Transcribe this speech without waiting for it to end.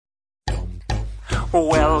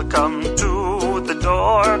Welcome to the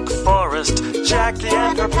Dork Forest. Jackie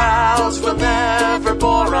and her pals will never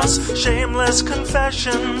bore us. Shameless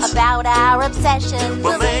confessions about our obsession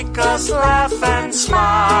will make us laugh and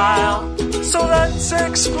smile. So let's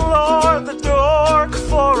explore the Dork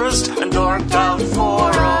Forest and dork out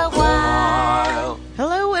for a while.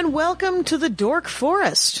 Hello and welcome to the Dork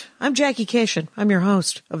Forest. I'm Jackie Cation. I'm your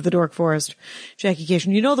host of the Dork Forest. Jackie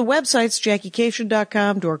Cation. You know the websites,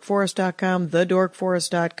 JackieCation.com, DorkForest.com,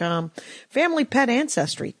 TheDorkForest.com.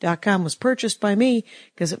 FamilyPetAncestry.com was purchased by me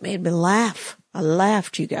because it made me laugh. I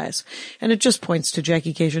laughed, you guys. And it just points to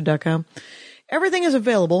JackieCation.com. Everything is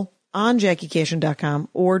available on JackieCation.com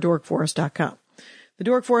or DorkForest.com. The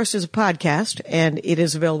Dork Forest is a podcast, and it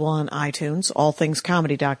is available on iTunes,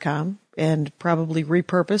 allthingscomedy.com, and probably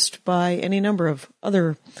repurposed by any number of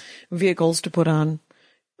other vehicles to put on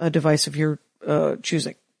a device of your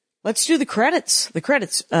choosing. Let's do the credits.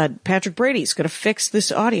 Patrick Brady's going to fix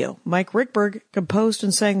this audio. Mike Rickberg composed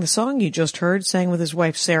and sang the song you just heard, sang with his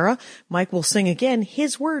wife Sarah. Mike will sing again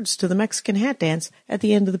his words to the Mexican hat dance at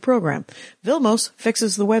the end of the program. Vilmos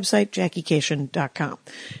fixes the website, JackieCation.com.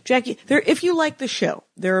 Jackie, if you like the show,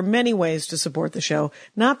 there are many ways to support the show,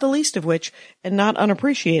 not the least of which, and not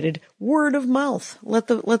unappreciated, word of mouth. Let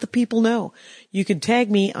the people know. You can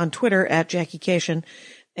tag me on Twitter at JackieCation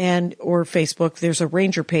or Facebook. There's a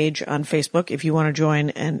ranger page on Facebook if you want to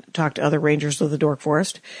join and talk to other rangers of the Dork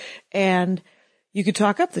Forest. And you could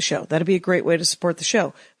talk up the show. That'd be a great way to support the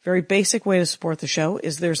show. Very basic way to support the show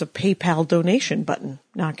is there's a PayPal donation button.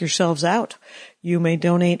 Knock yourselves out. You may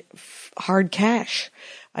donate hard cash.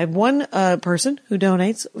 I have one person who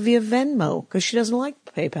donates via Venmo because she doesn't like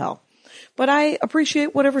PayPal. But I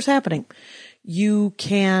appreciate whatever's happening. You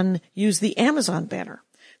can use the Amazon banner.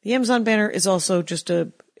 The Amazon banner is also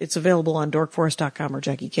it's available on DorkForest.com or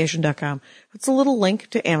JackieCation.com. It's a little link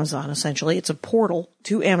to Amazon, essentially. It's a portal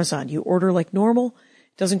to Amazon. You order like normal.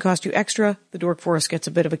 It doesn't cost you extra. The Dork Forest gets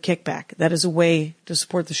a bit of a kickback. That is a way to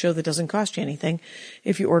support the show that doesn't cost you anything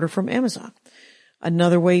if you order from Amazon.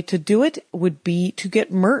 Another way to do it would be to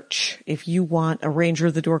get merch. If you want a Ranger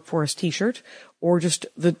of the Dork Forest t-shirt or just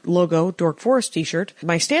the logo Dork Forest t-shirt,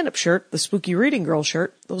 my stand-up shirt, the Spooky Reading Girl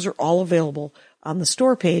shirt, those are all available on the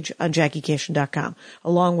store page on JackieCation.com,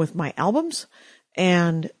 along with my albums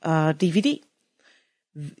and DVD.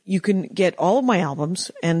 You can get all of my albums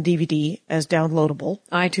and DVD as downloadable.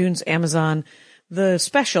 iTunes, Amazon. The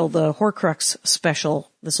special, the Horcrux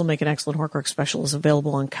special, this will make an excellent Horcrux special, is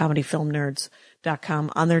available on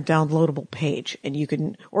ComedyFilmNerds.com on their downloadable page. And you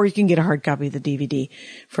can get a hard copy of the DVD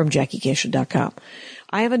from JackieCation.com.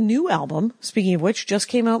 I have a new album, speaking of which, just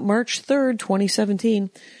came out March 3rd, 2017.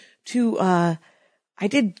 I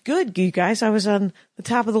did good, you guys. I was on the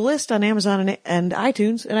top of the list on Amazon and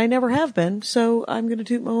iTunes, and I never have been, so I'm going to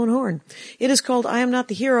toot my own horn. It is called I Am Not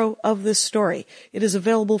the Hero of This Story. It is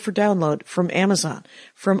available for download from Amazon,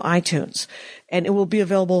 from iTunes, and it will be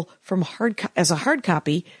available as a hard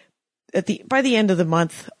copy by the end of the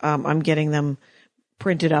month. I'm getting them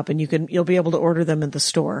printed up, and you'll be able to order them in the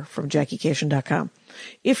store from JackieCation.com.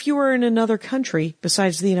 If you are in another country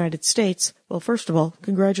besides the United States, well, first of all,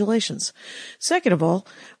 congratulations. Second of all,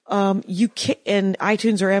 you can, and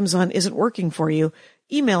iTunes or Amazon isn't working for you,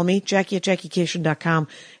 email me, Jackie at JackieCation.com,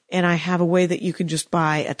 and I have a way that you can just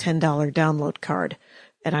buy a $10 download card.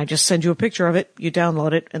 And I just send you a picture of it, you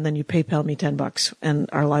download it, and then you PayPal me $10, and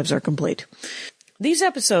our lives are complete. These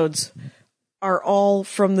episodes are all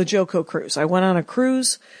from the Joko cruise. I went on a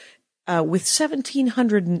cruise with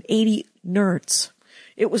 1,780 nerds.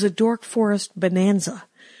 It was a Dork Forest bonanza,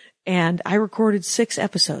 and I recorded 6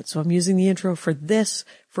 episodes, so I'm using the intro for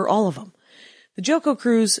all of them. The Joko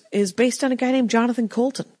cruise is based on a guy named Jonathan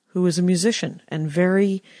Colton, who is a musician and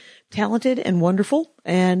very talented and wonderful,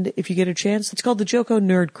 and if you get a chance, it's called the Joko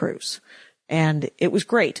Nerd Cruise. And it was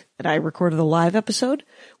great. And I recorded a live episode,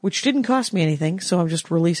 which didn't cost me anything, so I'm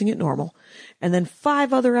just releasing it normal. And then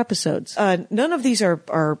 5 other episodes. None of these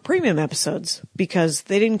are premium episodes because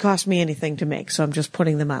they didn't cost me anything to make, so I'm just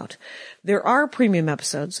putting them out. There are premium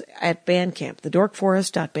episodes at Bandcamp. The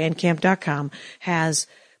dorkforest.bandcamp.com has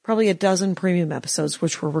probably a dozen premium episodes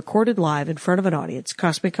which were recorded live in front of an audience.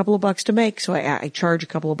 Cost me a couple of bucks to make, so I charge a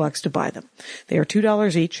couple of bucks to buy them. They are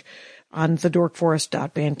 $2 each on the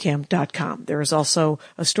dorkforest.bandcamp.com. There is also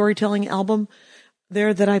a storytelling album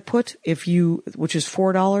there that I put, which is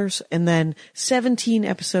 $4, and then 17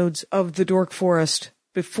 episodes of the Dork Forest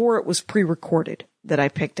before it was pre-recorded that I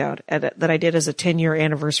picked out, that I did as a 10-year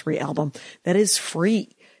anniversary album that is free.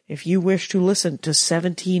 if you wish to listen to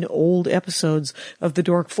 17 old episodes of the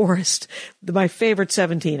Dork Forest, my favorite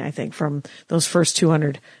 17, I think, from those first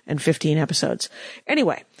 215 episodes.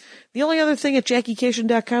 Anyway, the only other thing at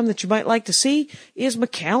JackieCation.com that you might like to see is my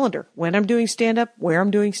calendar. When I'm doing stand-up, where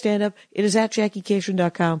I'm doing stand-up, it is at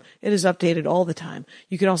JackieCation.com. It is updated all the time.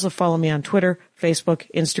 You can also follow me on Twitter, Facebook,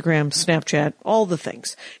 Instagram, Snapchat, all the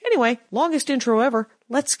things. Anyway, longest intro ever.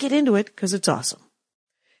 Let's get into it, because it's awesome.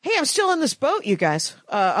 Hey, I'm still on this boat, you guys.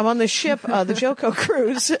 I'm on this ship, the Joko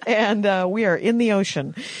Cruise, and we are in the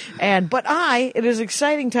ocean. But it is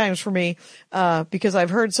exciting times for me, because I've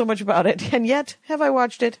heard so much about it, and yet, have I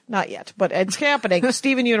watched it? Not yet, but it's happening.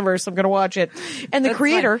 Steven Universe, I'm gonna watch it. And the That's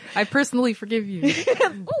creator. fine. I personally forgive you.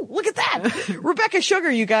 Oh, look at that! Rebecca Sugar,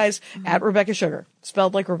 you guys, at Rebecca Sugar,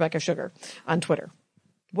 spelled like Rebecca Sugar, on Twitter.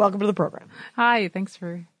 Welcome to the program. Hi, thanks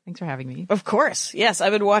for having me. Of course. Yes,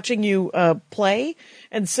 I've been watching you play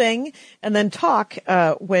and sing and then talk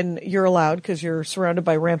when you're allowed, because you're surrounded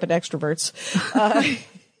by rampant extroverts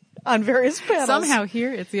on various panels. Somehow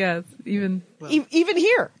here it's even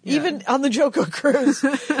here, even on the Joko Cruise.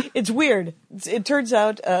 It's weird. It turns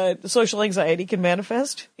out social anxiety can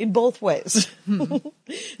manifest in both ways.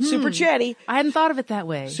 Super chatty. I hadn't thought of it that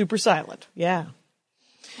way. Super silent. Yeah.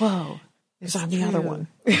 Whoa. Because I'm the other one.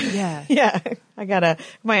 Yeah. Yeah.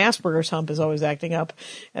 My Asperger's hump is always acting up,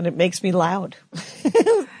 and it makes me loud.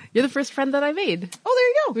 You're the first friend that I made. Oh, there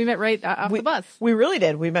you go. We met right off the bus. We really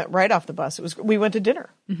did. We met right off the bus. We went to dinner.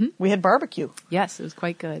 Mm-hmm. We had barbecue. Yes, it was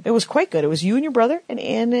quite good. It was quite good. It was you and your brother and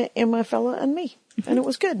Anna and my fella and me. And it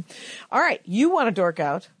was good. All right. You want to dork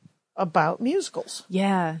out about musicals.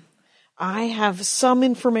 Yeah. I have some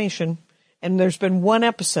information, and there's been one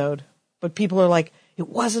episode, but people are like, it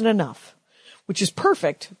wasn't enough. Which is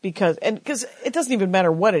perfect because it doesn't even matter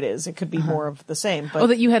what it is. It could be more of the same. But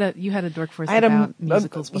that you had a dork force about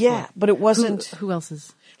musicals before. Yeah, but it wasn't. Who else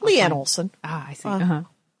is? Leanne Olson. Ah, I see.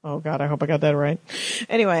 Oh God, I hope I got that right.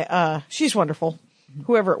 Anyway, she's wonderful.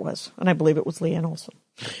 Whoever it was, and I believe it was Leanne Olson.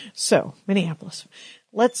 So Minneapolis.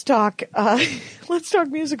 Let's talk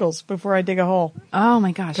musicals before I dig a hole. Oh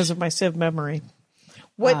my gosh, because of my sieve memory.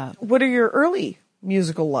 What are your early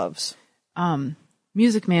musical loves?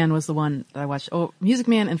 Music Man was the one that I watched. Oh, Music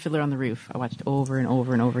Man and Fiddler on the Roof. I watched over and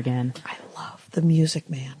over and over again. I love the Music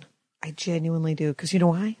Man. I genuinely do. Because you know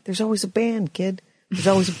why? There's always a band, kid. There's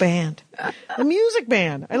always a band. The Music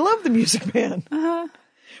Man. I love the Music Man.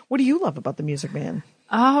 What do you love about the Music Man?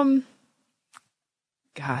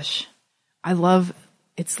 Gosh, I love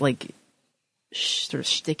it's like sort of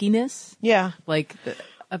stickiness. Yeah. Like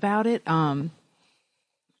about it.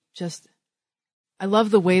 Just I love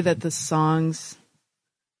the way that the songs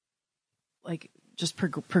like just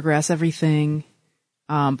progress everything,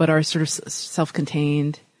 but are sort of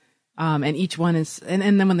self-contained. And each one is, and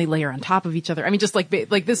then when they layer on top of each other, I mean, just like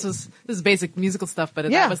this is basic musical stuff, but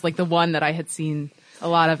that was like the one that I had seen a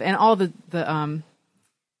lot of, and all the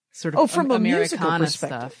sort of from Americana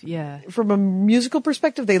stuff. Yeah. From a musical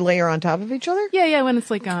perspective, they layer on top of each other? Yeah. When it's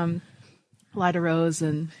like, Lyda Rose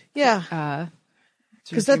and,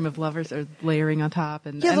 Dream of Lovers are layering on top,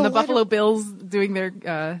 and the Buffalo Bills doing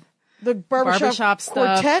their, the barbershop stuff.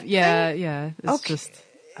 Quartet Yeah. It's just,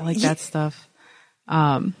 I like that stuff.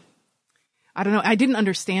 I don't know. I didn't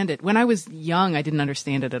understand it. When I was young, I didn't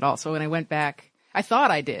understand it at all. So when I went back, I thought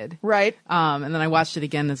I did. Right. And then I watched it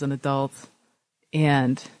again as an adult,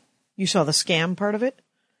 and you saw the scam part of it?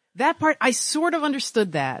 That part, I sort of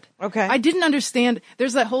understood that. Okay. I didn't understand.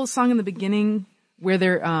 There's that whole song in the beginning where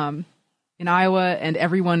they're, in Iowa and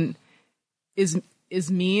everyone is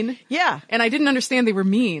mean. Yeah. And I didn't understand they were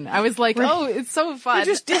mean. I was like, oh, it's so fun. They're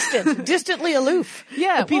just distantly aloof.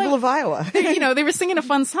 Yeah. The people of Iowa. They were singing a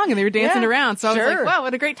fun song and they were dancing around. So I was like, wow,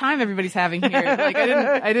 what a great time everybody's having here. Like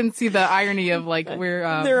I didn't see the irony of like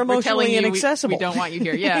they're emotionally inaccessible. We don't want you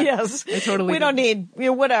here. Yeah. Yes. I totally we don't need,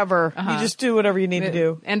 whatever. You just do whatever you need to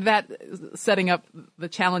do. And that setting up the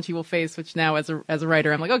challenge he will face, which now as a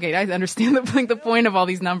writer, I'm like, okay, I understand the point of all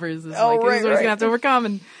these numbers is this is what he's gonna have to overcome.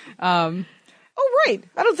 And, oh, right.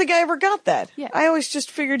 I don't think I ever got that. Yeah. I always just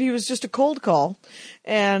figured he was just a cold call.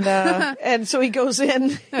 And, and so he goes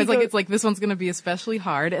in. It's like, this one's going to be especially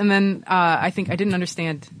hard. And then, I think I didn't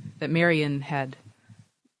understand that Marion had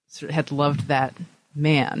loved that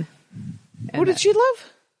man. What did she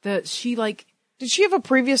love? Did she have a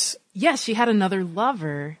previous? Yes, she had another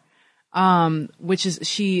lover. Which is,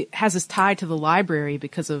 she has this tie to the library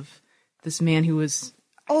because of this man who was.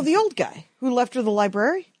 Oh, the old guy who left her the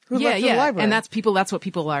library? Yeah. And that's what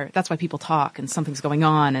people are. That's why people talk, and something's going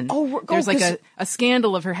on, and there's like a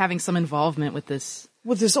scandal of her having some involvement with this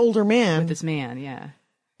older man. With this man, yeah.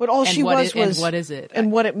 But all she was and what is it?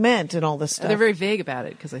 And what it meant and all this stuff. They're very vague about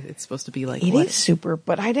it because it's supposed to be like, It is super,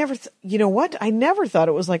 but I never, you know what? I never thought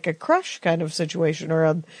it was like a crush kind of situation or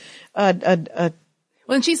a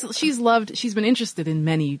well, and she's been interested in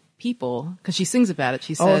many people because she sings about it.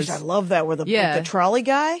 She says, I love that with the trolley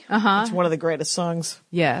guy. Uh-huh. It's one of the greatest songs.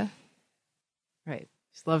 Yeah. Right.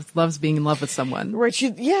 She loves being in love with someone. Right. She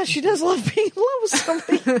does love being in love with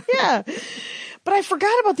somebody. Yeah. But I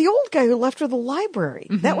forgot about the old guy who left her the library.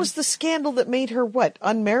 Mm-hmm. That was the scandal that made her what?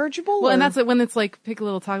 Unmarriageable? Well, and that's when it's like pick a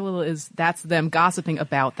little, talk a little that's them gossiping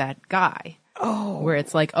about that guy. Oh. Where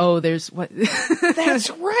it's like, oh, there's what? That's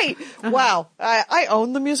right. Uh-huh. Wow. I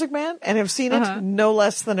own The Music Man and have seen it no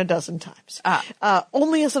less than a dozen times.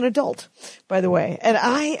 Only as an adult, by the way. And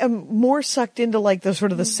I am more sucked into like the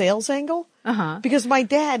sort of the sales angle. Because my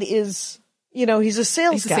dad is, he's a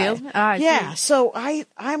sales guy. Salesman? Yeah. So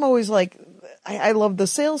I'm always like, I love the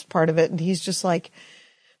sales part of it. And he's just like,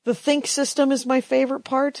 the think system is my favorite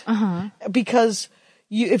part. Because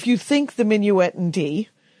if you think the minuet in D,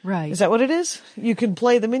 right. Is that what it is? You can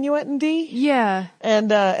play the minuet in D? Yeah.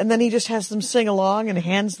 And then he just has them sing along and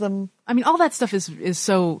hands them. I mean, all that stuff is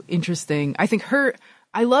so interesting. I think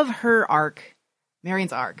I love her arc,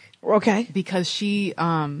 Marion's arc. Okay. Because she,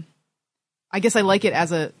 I guess I like it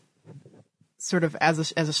as a sort of as a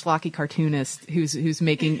schlocky cartoonist who's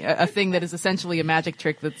making a thing that is essentially a magic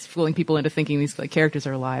trick that's fooling people into thinking these like characters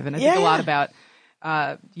are alive. And I think a lot about,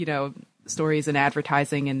 stories and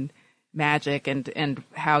advertising and magic and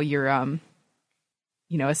how you're,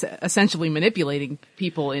 essentially manipulating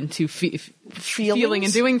people into feeling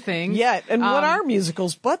and doing things. Yeah. And what are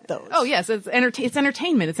musicals but those? Oh, yes. It's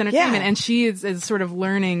entertainment. It's entertainment. Yeah. And she is sort of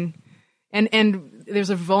learning and there's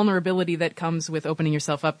a vulnerability that comes with opening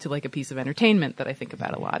yourself up to like a piece of entertainment that I think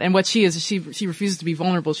about a lot. And what she is, she refuses to be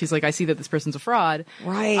vulnerable. She's like, I see that this person's a fraud.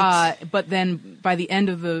 Right. But then by the end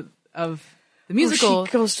of the musical,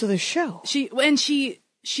 she goes to the show.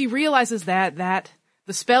 She realizes that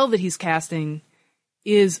the spell that he's casting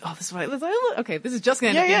is, this is just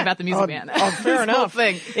going to end up being about the Music Man. Fair enough.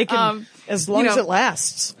 Thing. It can, as long as it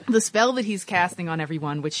lasts. The spell that he's casting on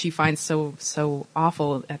everyone, which she finds so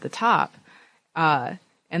awful at the top, and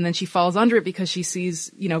then she falls under it because she sees,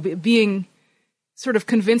 being sort of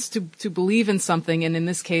convinced to believe in something, and in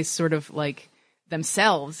this case, sort of like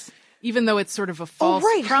themselves, even though it's sort of a false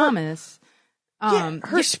promise.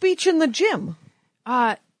 Her speech in the gym.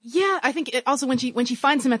 Yeah, I think it also when she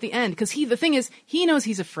finds him at the end, because the thing is, he knows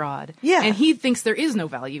he's a fraud. Yeah. And he thinks there is no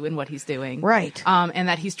value in what he's doing. Right. And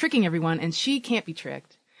that he's tricking everyone, and she can't be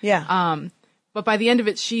tricked. Yeah. But by the end of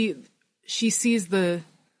it, she sees the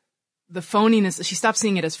phoniness. She stops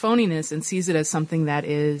seeing it as phoniness and sees it as something that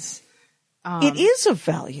is. It is of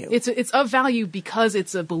value. It's of value because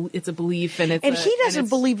it's a belief, and he doesn't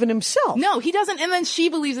believe in himself. No, he doesn't. And then she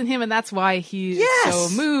believes in him, and that's why he's so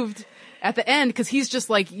moved at the end, because he's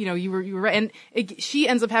just like, you were right. And she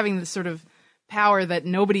ends up having this sort of power that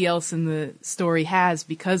nobody else in the story has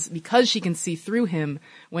because she can see through him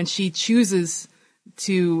when she chooses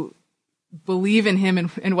to believe in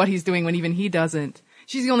him and what he's doing when even he doesn't.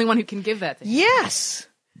 She's the only one who can give that to him. Yes.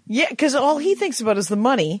 Yeah, because all he thinks about is the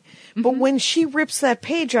money. But when she rips that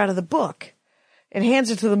page out of the book and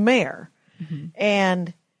hands it to the mayor,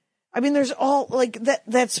 and I mean, there's all like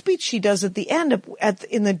that speech she does at the end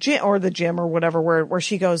in the gym or whatever, where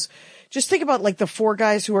she goes, just think about like the four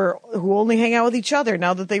guys who only hang out with each other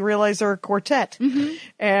now that they realize they're a quartet,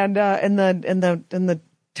 and the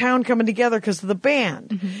town coming together because of the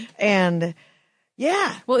band, and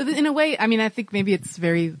yeah. Well, in a way, I mean, I think maybe it's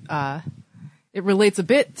very it relates a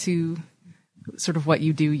bit to sort of what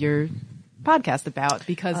you do your podcast about,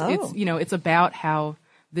 because it's about how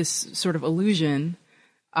this sort of illusion.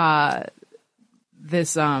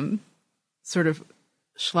 This sort of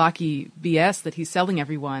schlocky BS that he's selling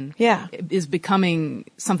everyone is becoming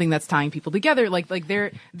something that's tying people together. Like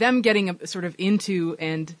them getting sort of into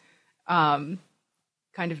and kind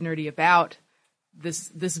of nerdy about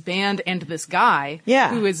this band and this guy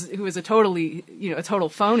who is a totally a total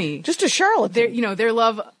phony, just a charlatan. Their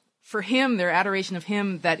love for him, their adoration of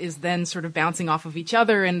him, that is then sort of bouncing off of each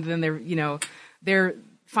other, and then they're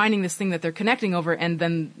finding this thing that they're connecting over, and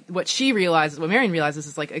then what Marion realizes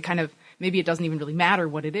is like, it kind of, maybe it doesn't even really matter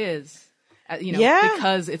what it is,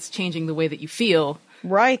 because it's changing the way that you feel.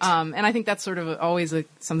 Right. And I think that's sort of always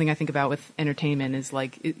something I think about with entertainment is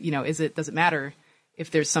like, does it matter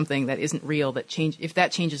if there's something that isn't real if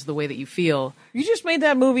that changes the way that you feel? You just made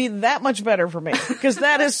that movie that much better for me, because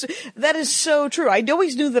that is so true. I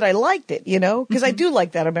always knew that I liked it, because I do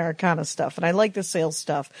like that Americana stuff and I like the sales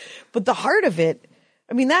stuff, but the heart of it,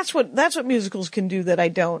 I mean, that's what musicals can do that I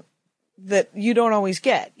don't that you don't always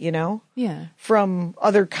get, Yeah. from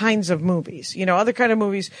other kinds of movies. Other kind of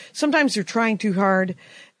movies, sometimes they're trying too hard,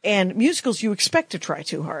 and musicals you expect to try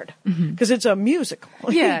too hard because it's a musical.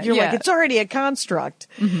 Yeah, You're yeah. like, it's already a construct.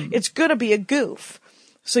 It's going to be a goof.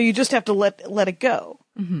 So you just have to let it go.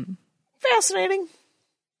 Fascinating.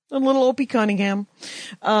 A little Opie Cunningham.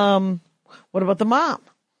 What about the mom?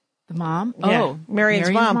 The mom? Yeah, Oh,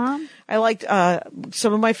 Marion's mom. I liked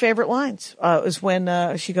some of my favorite lines. Was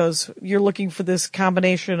when she goes, "You're looking for this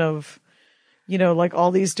combination of, like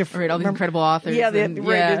all these different, Right, all these incredible authors. Yeah, and,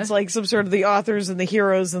 right. It's like some sort of the authors and the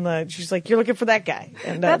heroes and she's like, you're looking for that guy.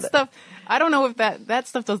 And that stuff. I don't know if that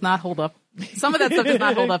stuff does not hold up. Some of that stuff does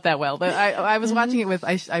not hold up that well. But I was watching it with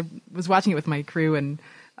I was watching it with my crew, and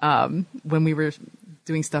when we were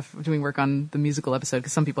doing work on the musical episode,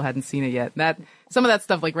 because some people hadn't seen it yet. Some of that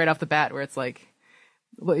stuff, like right off the bat, where it's like,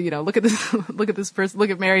 look at this person, look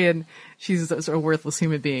at Marion. She's a worthless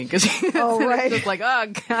human being because she's just like, oh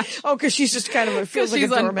gosh, because she's just kind of it feels like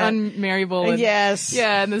she's a doormat. unmarriable. And, yes,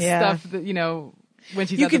 yeah, and this stuff that when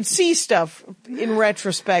she's you can see stuff in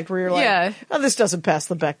retrospect where you're like, oh, this doesn't pass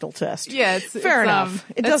the Bechdel test. Yeah, fair enough.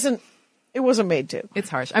 It doesn't. It wasn't made to. It's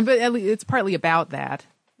harsh, but at least it's partly about that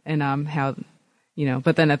and how.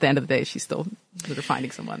 But then at the end of the day, she's still sort of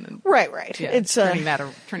finding someone. And, right. Yeah, it's turning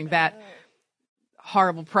that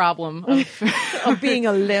horrible problem of being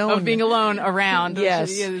alone, around.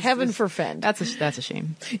 Yes, heaven forfend. That's a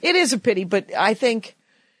shame. It is a pity, but I think.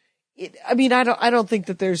 I don't think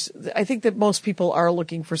that I think that most people are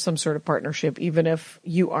looking for some sort of partnership, even if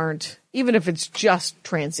it's just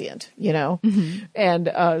transient,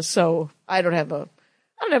 And so I don't have a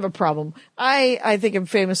problem. I think I'm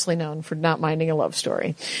famously known for not minding a love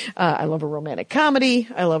story. I love a romantic comedy.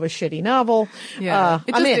 I love a shitty novel. Yeah.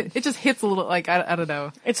 It just hits a little, like, I don't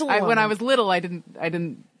know. It's a little. When I was little, I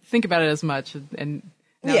didn't think about it as much. And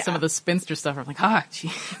now some of the spinster stuff, I'm like, gee.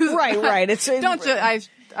 Right.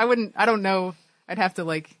 I don't know. I'd have to,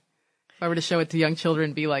 like, if I were to show it to young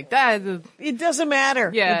children, be like, that. It doesn't matter.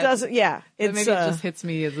 Yeah. It doesn't, yeah. Maybe it just hits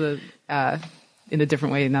me as in a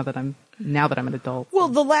different way now that I'm an adult. Well,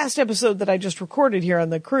 the last episode that I just recorded here on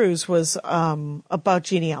the cruise was about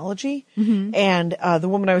genealogy, and the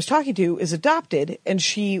woman I was talking to is adopted, and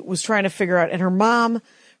she was trying to figure out, and her mom,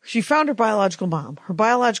 she found her biological mom. Her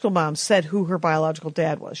biological mom said who her biological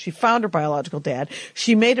dad was. She found her biological dad.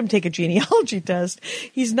 She made him take a genealogy test.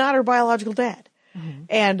 He's not her biological dad.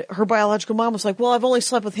 And her biological mom was like, well, I've only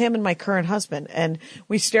slept with him and my current husband. And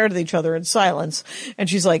we stared at each other in silence. And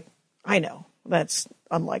she's like, I know. That's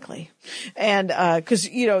unlikely. And, cause,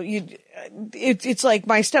 it's like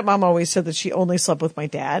my stepmom always said that she only slept with my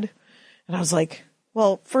dad. And I was like,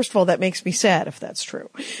 well, first of all, that makes me sad if that's true.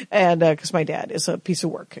 And, cause my dad is a piece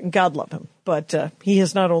of work and God love him, but, he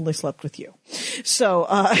has not only slept with you. So,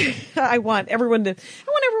 I want everyone to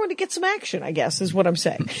get some action, I guess, is what I'm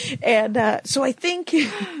saying. And, so I think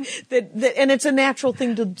that, and it's a natural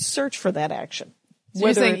thing to search for that action. So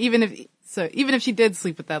you're saying even if she did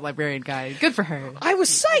sleep with that librarian guy, good for her. I was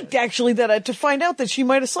psyched actually to find out that she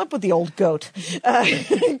might have slept with the old goat,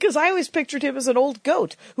 because I always pictured him as an old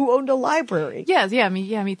goat who owned a library. Yes,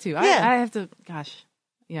 me too. I have to. Gosh,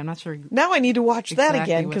 I'm not sure. Now I need to watch that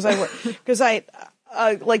again because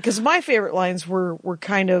my favorite lines were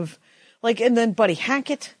kind of like, and then Buddy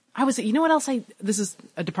Hackett. You know what else? This is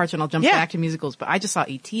a departure, and I'll jump back to musicals. But I just saw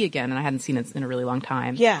E.T. again, and I hadn't seen it in a really long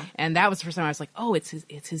time. Yeah, and that was the first time I was like, oh, it's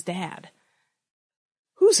his dad.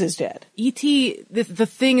 Who's his dad? E.T. The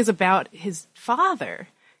thing is about his father,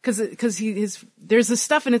 because there's this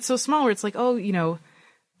stuff, and it's so small where it's like, oh,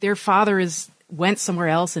 their father went somewhere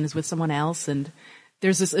else and is with someone else, and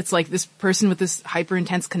there's this. It's like this person with this hyper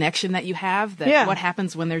intense connection that you have. What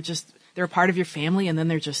happens when they're a part of your family and then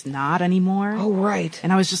they're just not anymore. Oh, right.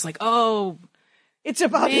 And I was just like, oh, it's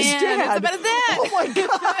about his dad. It's about his dad. Oh my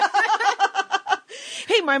God.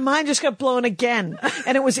 Hey, my mind just got blown again,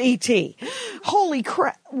 and it was E.T. Holy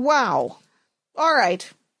crap. Wow. All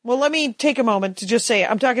right. Well, let me take a moment to just say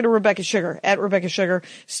I'm talking to Rebecca Sugar at Rebecca Sugar.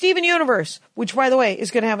 Steven Universe, which, by the way, is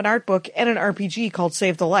going to have an art book and an RPG called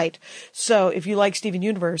Save the Light. So if you like Steven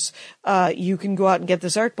Universe, you can go out and get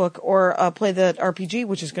this art book or play the RPG,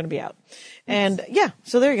 which is going to be out. And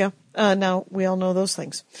so there you go. Now we all know those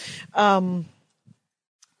things. Wow.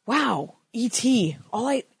 E.T.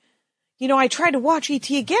 I tried to watch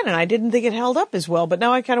E.T. again and I didn't think it held up as well, but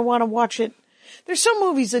now I kind of want to watch it. There's some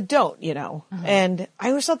movies that don't, and I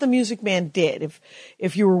always thought The Music Man did.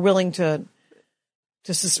 If you were willing to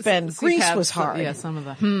suspend, Grease was hard. Some of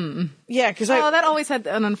the Yeah, because that always had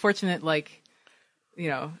an unfortunate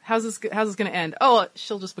how's this going to end? Oh,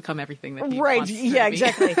 she'll just become everything that he wants her to be.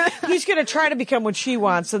 Exactly. He's going to try to become what she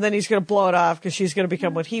wants, and then he's going to blow it off because she's going to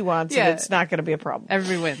become what he wants, and it's not going to be a problem.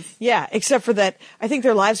 Everybody wins. Yeah, except for that, I think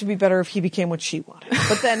their lives would be better if he became what she wanted.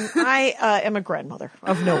 But then I am a grandmother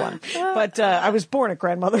of no one. But I was born a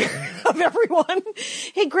grandmother of everyone.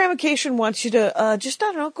 Hey, Grandmacation wants you to just, I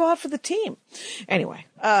don't know, go out for the team. Anyway,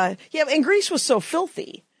 and Greece was so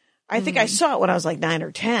filthy. I think I saw it when I was like 9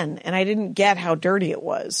 or 10, and I didn't get how dirty it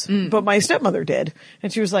was. But my stepmother did.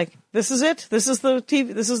 And she was like, this is it? This is the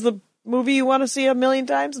TV, this is the movie you want to see a million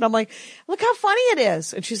times? And I'm like, look how funny it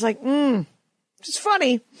is. And she's like, it's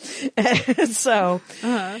funny. And so,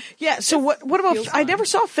 so what about, I never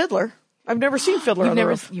saw Fiddler. I've never seen Fiddler on the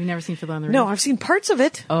Roof. You've never seen Fiddler on the Roof? No, I've seen parts of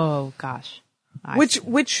it. Oh, gosh.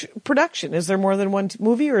 Which production? Is there more than one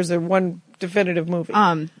movie, or is there one definitive movie?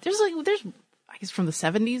 There's I guess from the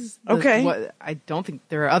 70s. Okay. I don't think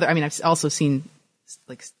there are other. I mean, I've also seen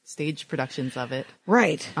like stage productions of it.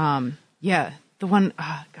 Right. Yeah, the one.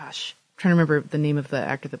 Gosh, I'm trying to remember the name of the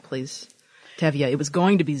actor that plays Tevye. It was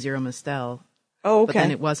going to be Zero Mostel. Oh, okay. But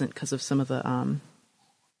then it wasn't because of some of the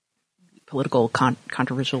political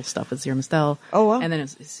controversial stuff with Zero Mostel. Oh, wow. And then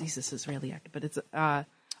he's this Israeli actor, but it's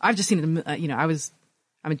I've just seen it. I was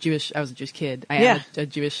a Jewish kid. I am a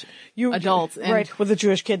Jewish adult. And right, with a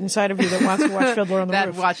Jewish kid inside of you that wants to watch Fiddler on the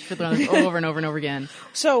Roof. That watched Fiddler on the Roof over and over and over again.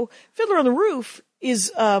 So, Fiddler on the Roof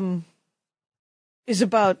is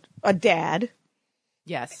about a dad.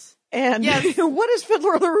 Yes. And what is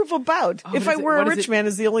Fiddler on the Roof about? If I Were a Rich Man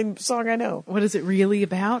is the only song I know. What is it really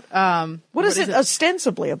about? What is it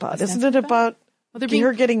ostensibly about? Isn't it about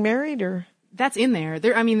her getting married, or? That's in there.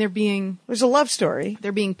 They're being... There's a love story.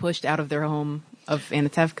 They're being pushed out of their home of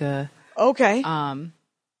Anatevka. Okay. And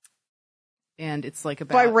it's like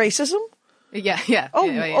about... By racism? Yeah. Oh,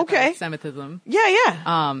 okay. Semitism.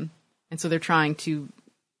 Yeah. And so they're trying to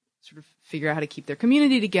sort of figure out how to keep their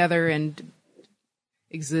community together and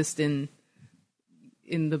exist in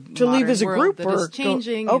the to modern world as a group, that is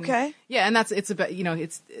changing. Okay. And it's about,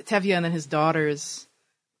 it's Tevye and then his daughters,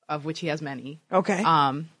 of which he has many. Okay.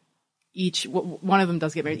 One of them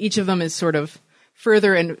does get married. Each of them is sort of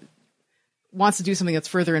further and wants to do something that's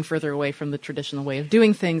further and further away from the traditional way of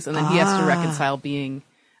doing things. And then he has to reconcile being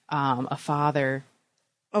a father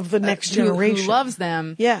of the next generation who loves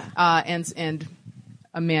them. Yeah. And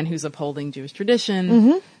a man who's upholding Jewish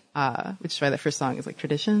tradition, which is why that first song is like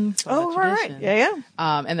tradition. Oh, right. Yeah.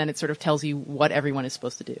 And then it sort of tells you what everyone is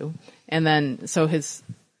supposed to do. And then, so his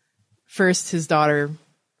daughter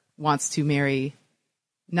wants to marry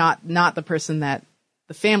not the person that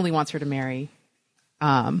the family wants her to marry,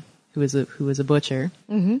 who is a butcher,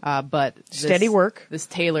 but steady work. This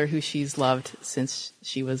tailor who she's loved since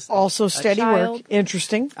she was also a steady child. Work.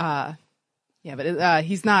 Interesting. But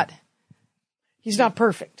he's not. He's not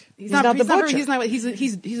perfect. He's not the butcher.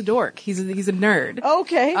 He's a dork. He's a nerd.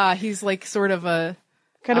 Okay. He's like sort of a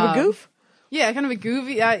kind of a goof. Yeah, kind of a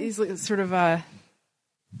goofy. He's like sort of a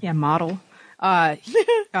model. This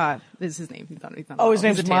is his name. He's not his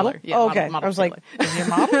name's Model. Model? Yeah, okay. Model I was tailor. like, is he a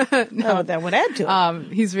model? No, that would add to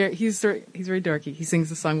it. He's very dorky. He sings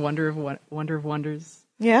the song Wonder of Wonders.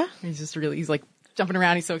 Yeah. He's like jumping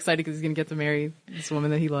around. He's so excited because he's going to get to marry this woman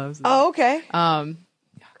that he loves. Oh, okay.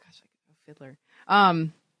 Fiddler.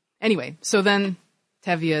 Anyway, so then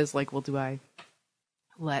Tevye is like, well, do I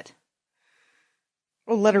let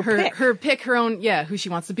her pick her own, who she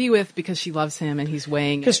wants to be with because she loves him and he's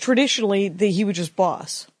weighing. Because traditionally he would just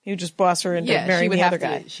boss. He would just boss her into marrying the other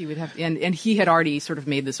guy. She would have, and he had already sort of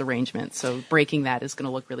made this arrangement. So breaking that is going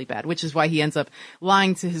to look really bad, which is why he ends up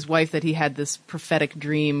lying to his wife that he had this prophetic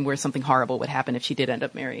dream where something horrible would happen if she did end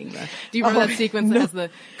up marrying. Do you remember that sequence? No.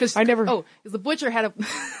 Because because the butcher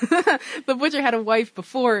had a wife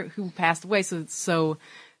before who passed away. So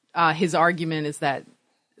his argument is that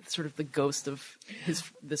sort of the ghost of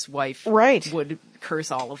this wife would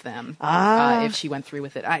curse all of them if she went through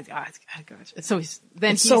with it. Gosh. So he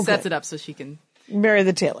sets it up so she can marry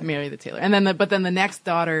the tailor. And then but then the next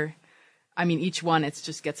daughter, I mean, each one it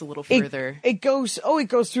just gets a little further. It goes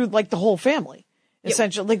through like the whole family.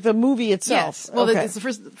 Essentially, like the movie itself. Yes. Well, it's the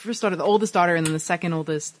first daughter, the oldest daughter, and then the second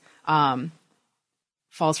oldest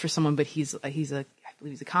falls for someone, but I believe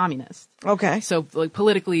he's a communist. Okay. So like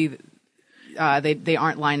politically, they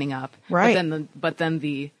aren't lining up. Right. But then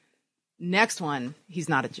the next one, he's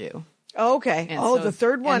not a Jew. Oh, okay. And the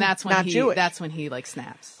third one, and that's when Jewish. That's when he like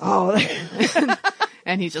snaps. Oh.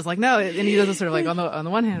 And he's just like, no, and he does it sort of like on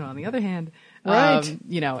the one hand, on the other hand, right?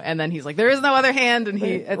 And then he's like, there is no other hand, and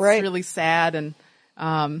it's really sad. And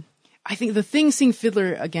I think the thing seeing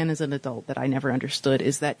Fiddler again as an adult that I never understood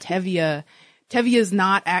is that Tevye is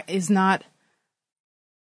not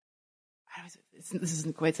this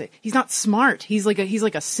isn't quite safe. He's not smart. He's like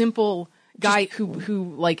a simple guy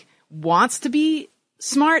who like wants to be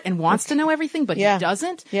smart and wants to know everything, but he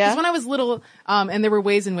doesn't. Yeah. Because when I was little, and there were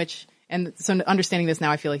ways in which, and so understanding this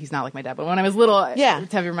now, I feel like he's not like my dad. But when I was little,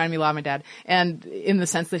 Tevi reminded me a lot of my dad, and in the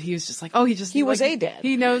sense that he was just like, he was a dad.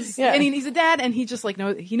 He knows, and he's a dad, and he just like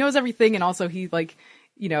knows everything, and also he like,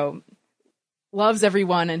 loves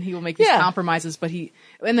everyone, and he will make these compromises. But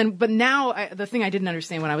now the thing I didn't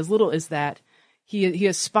understand when I was little is that he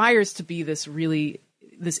aspires to be this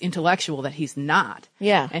intellectual that he's not.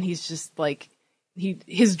 Yeah, and he's just like.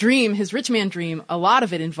 His rich man dream, a lot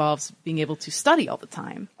of it involves being able to study all the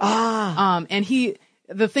time. And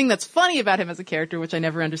the thing that's funny about him as a character, which I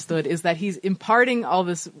never understood, is that he's imparting all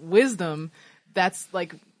this wisdom that's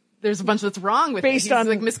like, there's a bunch that's wrong with it. He's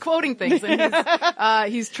like misquoting things.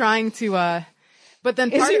 And he's trying to, but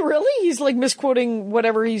then is he really? He's like misquoting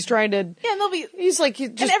whatever he's trying to. Yeah, and they'll be. He's like,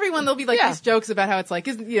 and there'll be like these jokes about how it's like,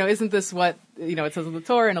 isn't this what it says in the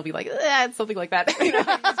Torah? And he'll be like, it's something like that. These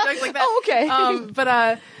jokes like that. Oh, okay.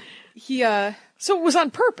 But he. So it was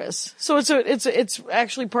on purpose. So it's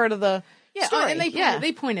actually part of the story. And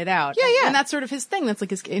they point it out. Yeah. And that's sort of his thing. That's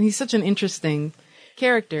like and he's such an interesting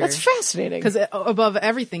character. That's fascinating. Because above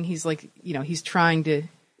everything, he's like, he's trying to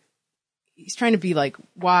be like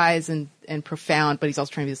wise and profound, but he's also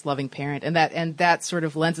trying to be this loving parent. And that sort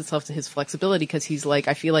of lends itself to his flexibility, because he's like,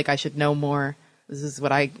 I feel like I should know more. This is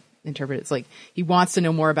what I interpret. It's like he wants to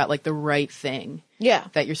know more about like the right thing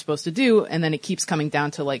that you're supposed to do. And then it keeps coming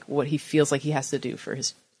down to like what he feels like he has to do for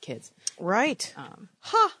his kids. Right.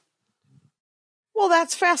 Well,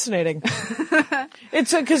 that's fascinating.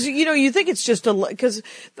 It's because, you think it's just because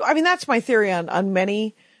I mean, that's my theory on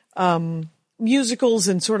many, musicals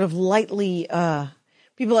and sort of lightly,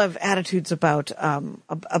 people have attitudes about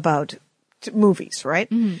movies, right?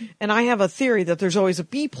 Mm-hmm. And I have a theory that there's always a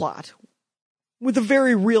B plot with a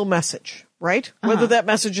very real message, right? Uh-huh. Whether that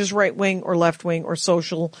message is right wing or left wing or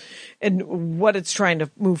social, and what it's trying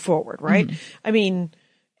to move forward, right? Mm-hmm. I mean,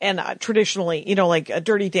 and traditionally, like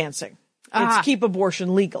Dirty Dancing. It's keep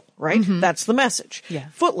abortion legal, right? Mm-hmm. That's the message. Yeah.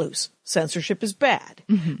 Footloose, censorship is bad.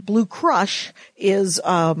 Mm-hmm. Blue Crush is,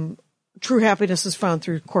 true happiness is found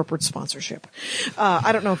through corporate sponsorship.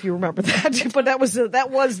 I don't know if you remember that, but that was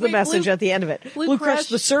the message at the end of it. Blue Crush,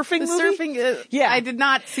 the surfing movie? Yeah. I did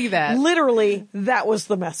not see that. Literally, that was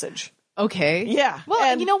the message. Okay. Yeah. Well,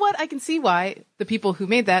 and you know what? I can see why the people who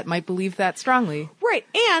made that might believe that strongly. Right.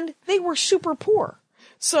 And they were super poor.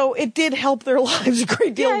 So it did help their lives a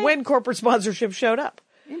great deal when corporate sponsorship showed up.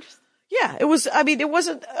 Interesting. Yeah. It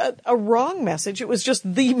wasn't a wrong message. It was just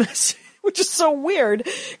the message. Which is so weird,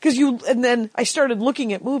 and then I started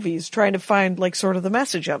looking at movies, trying to find like sort of the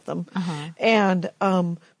message of them. Uh-huh. And,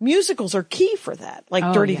 musicals are key for that,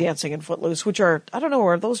 like Dirty Dancing and Footloose, which are, I don't know,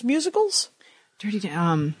 are those musicals?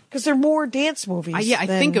 Cause they're more dance movies. I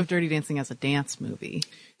think of Dirty Dancing as a dance movie.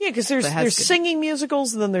 Yeah, cause there's singing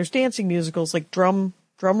musicals and then there's dancing musicals, like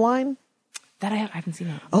Drumline. That I haven't seen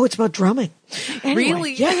that. Oh, it's about drumming. Anyway,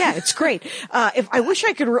 really? Yeah, it's great. If I wish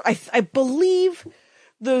I could, I believe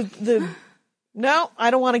no,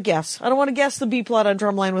 I don't want to guess. I don't want to guess the B plot on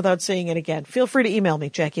Drumline without seeing it again. Feel free to email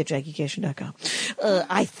me, Jackie@JackieCation.com.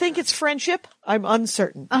 I think it's friendship. I'm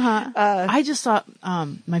uncertain. I just saw,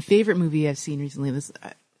 my favorite movie I've seen recently.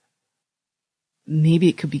 Maybe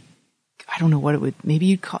it could be, I don't know what it would,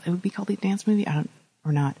 maybe it would be called a dance movie.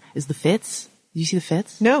 Or not. Is The Fits? Did you see The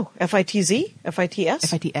Fits? No. F-I-T-Z? F-I-T-S?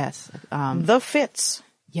 F-I-T-S. The Fits.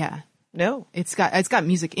 Yeah. No. It's got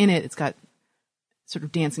music in it. It's got sort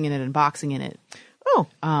of dancing in it and boxing in it. Oh.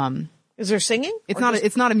 Is there singing?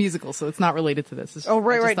 It's not a musical, so it's not related to this.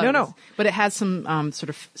 Right. No. But it has some sort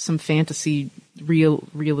of some fantasy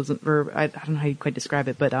realism, or I don't know how you quite describe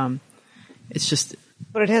it, but it's just.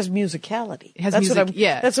 But it has musicality. It has music.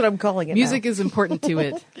 That's what I'm calling it. Music now. is important to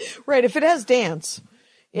it. Right. If it has dance,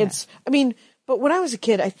 it's. Yeah. I mean, but when I was a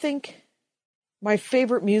kid, I think my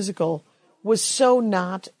favorite musical was so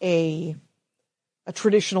not a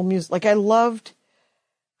traditional music. Like I loved.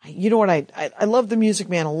 You know what? I love The Music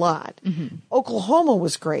Man a lot. Mm-hmm. Oklahoma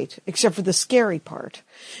was great, except for the scary part.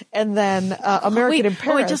 And then American in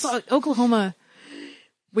Paris. Wait, just Oklahoma.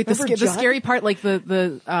 Wait, the scary part, like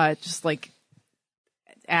the just like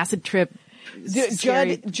acid trip.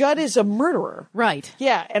 Judd is a murderer. Right.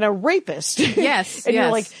 Yeah, and a rapist. Yes. And you're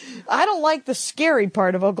like, I don't like the scary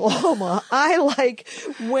part of Oklahoma. I like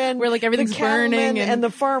where like everything's the cattlemen burning and the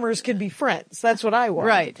farmers can be friends. That's what I want.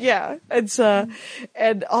 Right. Yeah. It's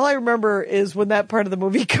and all I remember is when that part of the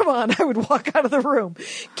movie come on, I would walk out of the room.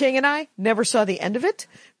 King and I never saw the end of it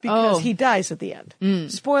because he dies at the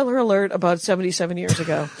end. Spoiler alert, about 77 years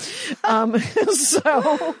ago.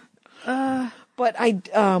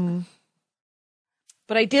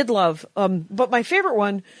 But I did love, but my favorite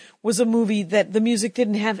one was a movie that the music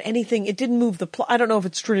didn't have anything. It didn't move the plot. I don't know if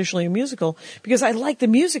it's traditionally a musical because I like The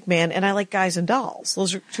Music Man and I like Guys and Dolls.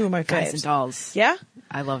 Those are two of my faves. Guys and Dolls. Yeah?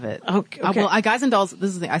 I love it. Okay. Guys and Dolls, this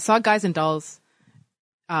is the thing. I saw Guys and Dolls,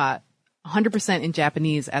 100% in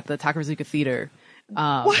Japanese at the Takarazuka Theater.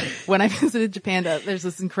 When I visited Japan, there's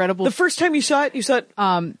this incredible. The first time you saw it,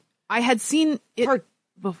 I had seen it.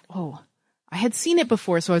 I had seen it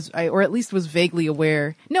before, so or at least was vaguely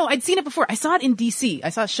aware. No, I'd seen it before. I saw it in DC. I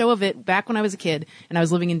saw a show of it back when I was a kid, and I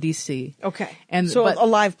was living in DC. Okay. But a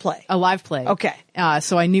live play. A live play. Okay.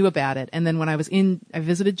 So I knew about it, and then when I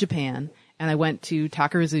visited Japan, and I went to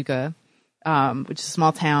Takarazuka, which is a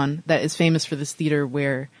small town that is famous for this theater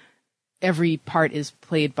where every part is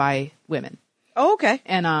played by women. Oh, okay.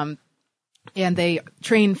 And they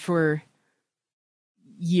train for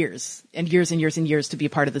years and years and years and years to be a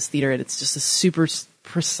part of this theater. And it's just a super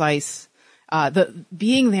precise,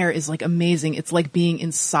 being there is like amazing. It's like being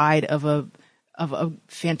inside of a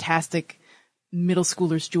fantastic middle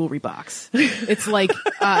schooler's jewelry box. It's like,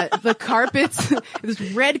 the carpets, there's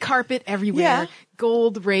red carpet everywhere,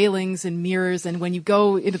 gold railings and mirrors. And when you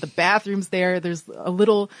go into the bathrooms there's a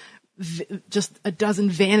little, just a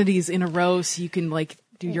dozen vanities in a row so you can like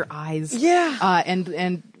do your eyes. Yeah.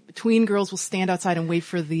 And tween girls will stand outside and wait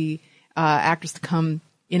for the actors to come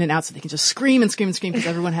in and out so they can just scream and scream and scream because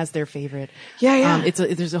everyone has their favorite. Yeah.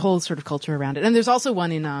 There's a whole sort of culture around it. And there's also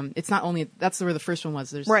one in, it's not only, that's where the first one was.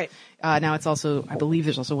 There's, right. Now it's also, I believe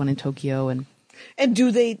there's also one in Tokyo and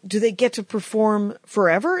do they get to perform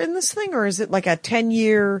forever in this thing or is it like a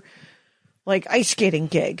 10-year like ice skating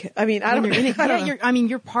gig? I mean, I don't know.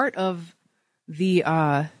 You're part of the,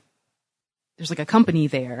 there's like a company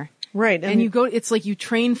there. Right. And you go, it's like you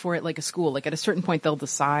train for it like a school. Like at a certain point, they'll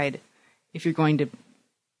decide if you're going to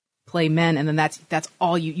play men. And then that's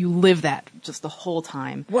all you live that just the whole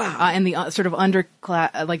time. Wow. And the sort of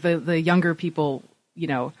underclass, like the younger people,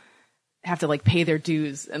 have to like pay their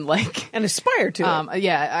dues and like. And aspire to it.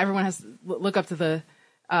 Yeah. Everyone has to look up to the,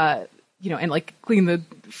 and like clean the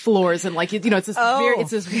floors and like, it's this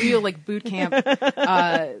it's this real like boot camp,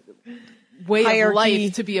 way hierarchy. Of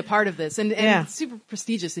life to be a part of this, and it's super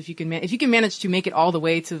prestigious if you can manage to make it all the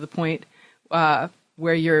way to the point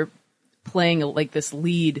where you're playing like this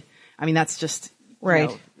lead. I mean, that's just right,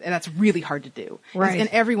 and that's really hard to do. Right, and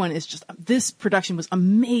everyone is just. This production was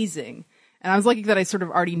amazing, and I was lucky that I sort of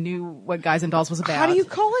already knew what Guys and Dolls was about. How do you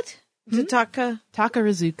call it? Is it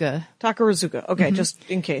Takarazuka? Takarazuka. Okay, just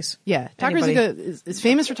in case. Yeah, Takarazuka is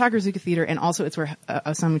famous for Takarazuka Theater, and also it's where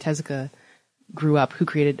Osamu Tezuka grew up, who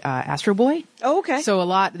created Astro Boy. Oh, okay.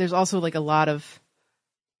 So there's also like a lot of,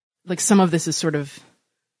 like some of this is sort of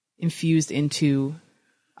infused into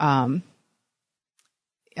anime.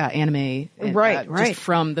 Right. Just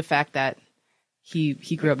from the fact that he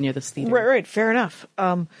grew up near this theater. Right. Fair enough.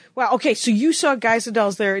 Wow. Okay. So you saw Guys and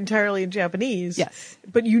Dolls there entirely in Japanese. Yes.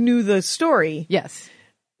 But you knew the story. Yes.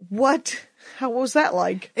 What was that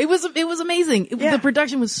like? It was amazing. The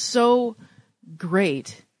production was so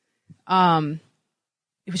great.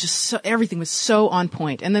 It was just everything was so on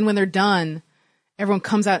point. And then when they're done, everyone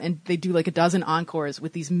comes out and they do like a dozen encores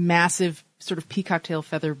with these massive sort of peacock tail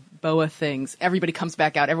feather boa things. Everybody comes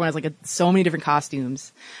back out. Everyone has like so many different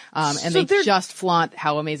costumes. And they just flaunt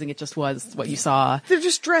how amazing it just was, what you saw. They're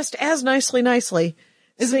just dressed as nicely,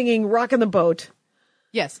 singing Rockin' the Boat.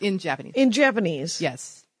 Yes, in Japanese. In Japanese.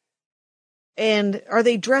 Yes. And are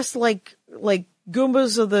they dressed like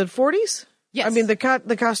Goombas of the 40s? Yes. I mean, the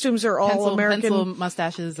costumes are all American. Pencil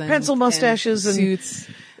mustaches and suits.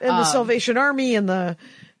 And the Salvation Army and the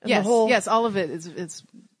whole. Yes, all of it. It's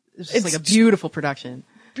just like a beautiful production.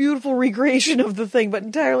 Beautiful recreation of the thing, but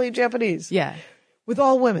entirely Japanese. Yeah. With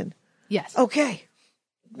all women. Yes. Okay.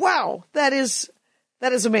 Wow. That is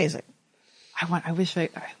amazing. I'm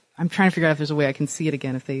trying to figure out if there's a way I can see it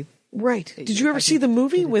again if they. Right. Did you ever see the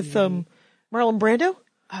movie with Marlon Brando?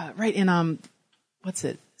 Right. In, what's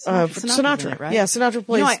it? Sinatra, right? Yeah, Sinatra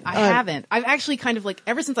plays. I haven't. I've actually kind of like,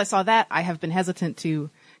 ever since I saw that, I have been hesitant to,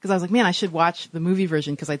 because I was like, man, I should watch the movie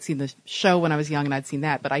version because I'd seen the show when I was young and I'd seen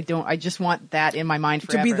that, but I just want that in my mind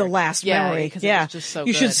forever. To be the last memory. Because it was just so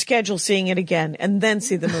you good. should schedule seeing it again and then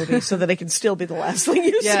see the movie so that it can still be the last thing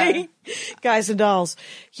you see. Guys and Dolls.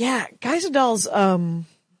 Yeah, Guys and Dolls, I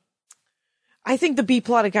think the B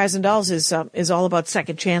plot of Guys and Dolls is all about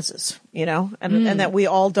second chances, and that we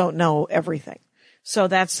all don't know everything. So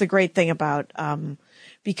that's the great thing about,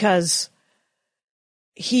 because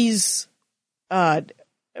he's, Marlon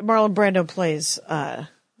Brando plays,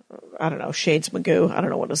 I don't know, Shades Magoo. I don't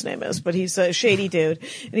know what his name is, but he's a shady dude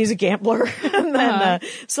and he's a gambler. And then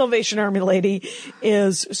Salvation Army lady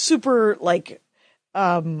is super like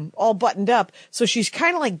all buttoned up. So she's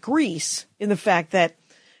kind of like Grease in the fact that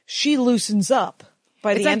she loosens up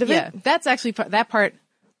by the end of it. That's actually that part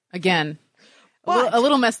again. But, a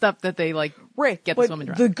little messed up that they like get this woman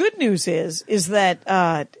drunk. The good news is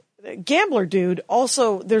that gambler dude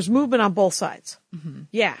also there's movement on both sides. Mm-hmm.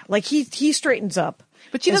 Yeah, like he straightens up.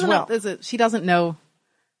 But she doesn't know. She doesn't know.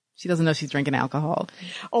 She doesn't know she's drinking alcohol.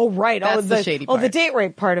 Oh, right. That's the shady part. Oh, the date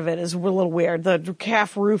rape part of it is a little weird. The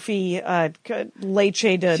calf roofie, leche.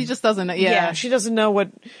 She just doesn't know. Yeah, she doesn't know what.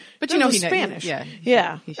 But you know, Spanish.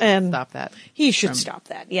 Yeah. He should stop that. He should stop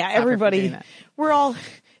that. Yeah, everybody.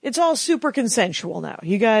 It's all super consensual now.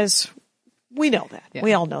 You guys, we know that. Yeah.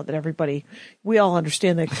 We all know that we all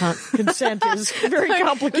understand that consent is very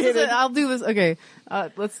complicated. I'll do this. Okay.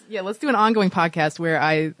 Let's do an ongoing podcast where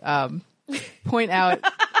I, point out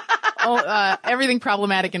everything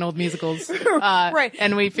problematic in old musicals. Right.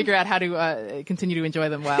 And we figure out how to, continue to enjoy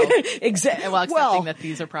them while accepting that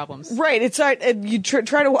these are problems. Right. It's you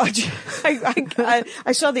try to watch.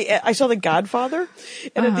 I saw the Godfather,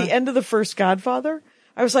 and at the end of the first Godfather,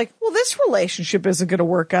 I was like, well, this relationship isn't going to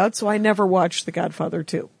work out, so I never watched The Godfather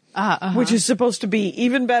 2, which is supposed to be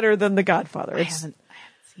even better than The Godfather. I haven't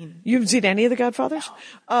seen. You haven't seen any of The Godfathers?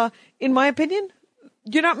 No. In my opinion,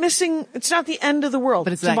 you're not missing. It's not the end of the world.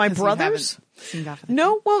 But it's that my brothers. Seen Godfather?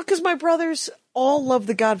 No, well, because my brothers all love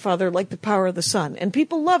The Godfather like the power of the sun, and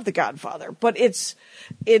people love The Godfather. But it's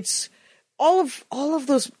all of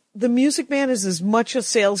those. The Music Man is as much a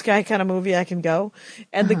sales guy kind of movie I can go.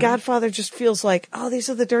 And The Godfather just feels like, oh, these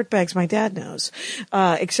are the dirtbags my dad knows.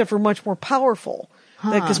 Except for much more powerful.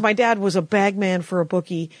 Because my dad was a bagman for a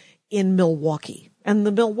bookie in Milwaukee. And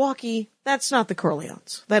the Milwaukee, that's not the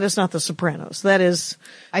Corleones. That is not the Sopranos. That is.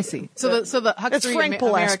 I see. So the Huckstering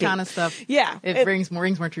Americana stuff. Yeah. It rings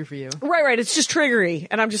more true for you. Right. It's just triggery.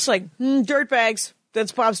 And I'm just like, dirtbags.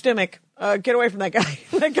 That's Bob Stimmick. Get away from that guy.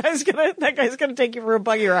 That guy's gonna take you for a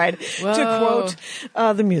buggy ride. Whoa. To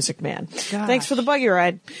quote, the Music Man. Gosh. Thanks for the buggy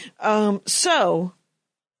ride. So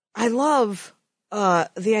I love,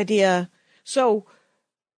 the idea. So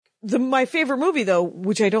my favorite movie though,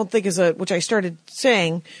 which I don't think which I started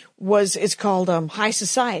saying it's called, High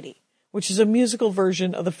Society, which is a musical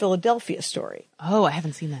version of the Philadelphia Story. Oh, I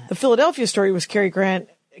haven't seen that. The Philadelphia Story was Cary Grant,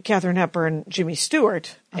 Katharine Hepburn, Jimmy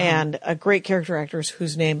Stewart, and great character actors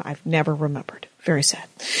whose name I've never remembered. Very sad.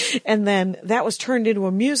 And then that was turned into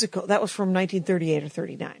a musical. That was from 1938 or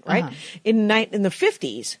 39, right? In the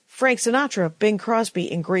 50s, Frank Sinatra, Bing Crosby,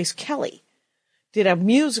 and Grace Kelly did a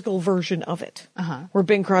musical version of it, where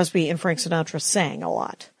Bing Crosby and Frank Sinatra sang a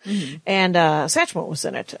lot. Mm-hmm. And Satchmo was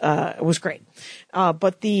in it. It was great.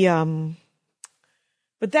 But it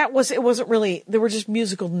wasn't really, there were just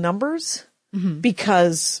musical numbers. Mm-hmm.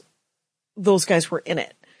 Because those guys were in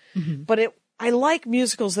it. Mm-hmm. But I like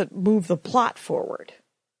musicals that move the plot forward.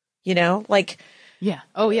 You know, like. Yeah.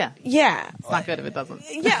 Oh, yeah. Yeah. It's not good if it doesn't.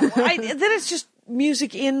 Yeah. Then it's just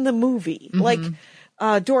music in the movie. Mm-hmm.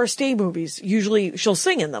 Like, Doris Day movies, usually she'll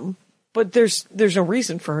sing in them, but there's no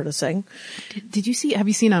reason for her to sing. Have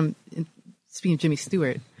you seen, speaking of Jimmy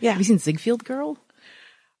Stewart. Yeah. Have you seen Ziegfeld Girl?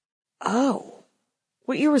 Oh.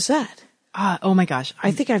 What year was that? Oh my gosh.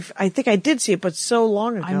 I think I did see it, but so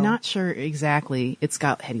long ago. I'm not sure exactly. It's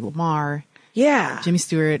got Hedy Lamarr. Yeah. Jimmy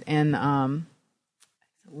Stewart and,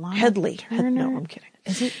 Hedley. No, I'm kidding.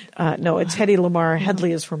 Is it? No, it's Hedy Lamarr.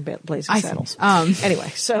 Hedley is from Blazing Saddles. Anyway,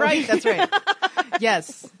 so. Right, that's right.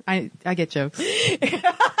 Yes. I get jokes. You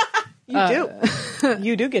do.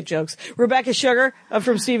 You do get jokes. Rebecca Sugar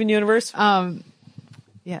from Steven Universe.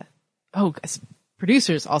 Yeah. Oh,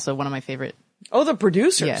 Producers, also one of my favorite. Oh, The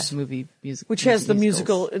Producers. Yeah, movie music. Which has the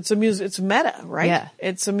musical, it's meta, right? Yeah.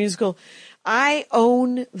 It's a musical. I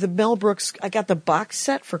own the Mel Brooks, I got the box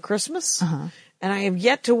set for Christmas, and I have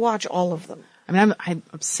yet to watch all of them. I mean, I'm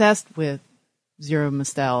obsessed with Zero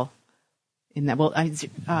Mostel in that. Well,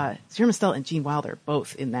 Zero Mostel and Gene Wilder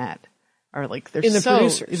both in that are like, they're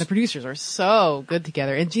Producers. In the Producers are so good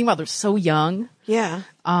together. And Gene Wilder's so young. Yeah.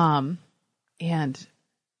 And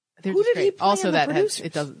they're who did great. he play Also, in that the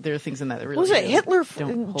Producers? there are things in that really was it Hitler?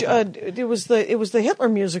 Don't hold up. It was the Hitler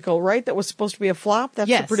musical, right? That was supposed to be a flop. That's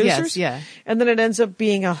yes, The Producers. Yes, yeah. And then it ends up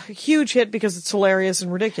being a huge hit because it's hilarious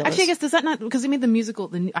and ridiculous. Actually, I guess does that not because they made the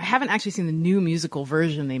musical? I haven't actually seen the new musical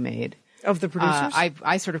version they made of The Producers.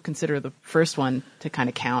 I sort of consider the first one to kind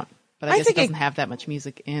of count, but I guess it doesn't have that much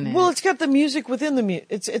music in it. Well, it's got the music within the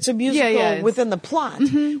it's a musical within the plot,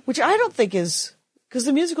 which I don't think is because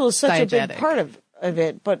the musical is such a big part of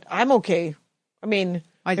it. But I'm okay. I mean,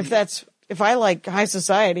 if if I like High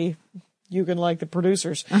Society, you can like the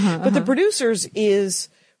Producers. But the Producers is,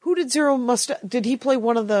 who did Zero Mostel, did he play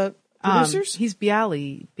one of the producers? He's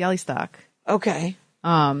Bialystok. Okay.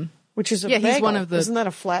 Which is a yeah, bagel. he's one of the. Isn't that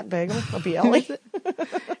a flat bagel? A Bialy?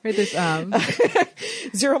 Right,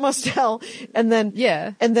 there's, Zero Mostel. And then,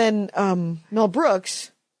 Yeah. And then, Mel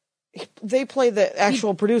Brooks, they play the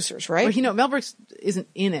actual producers, right? well, Mel Brooks isn't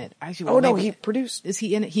in it. Actually, Oh, no, maybe- he produced. Is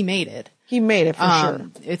he in it? He made it. He made it for sure.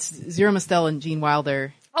 It's Zero Mostel and Gene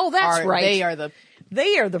Wilder. Oh, that's right. They are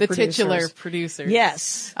the producers. titular producers.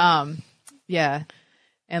 Yes. Yeah.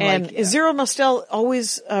 And like, is Zero Mostel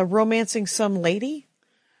always romancing some lady?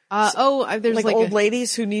 there's Like old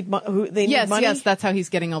ladies who need need money? Yes, that's how he's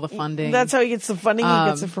getting all the funding. That's how he gets the funding. He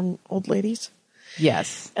gets it from old ladies.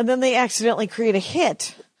 Yes. And then they accidentally create a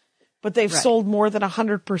hit, but they've Right. sold more than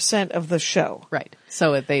 100% of the show. Right.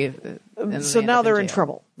 So So now they're in jail.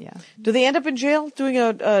 trouble. Yeah. Do they end up in jail doing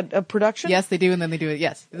a production? Yes, they do, and then they do it.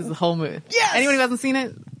 Yes, this is the whole movie. Yes! Anyone who hasn't seen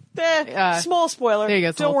it, Small spoiler. there you go,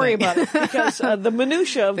 it's the Don't whole worry thing. about it because the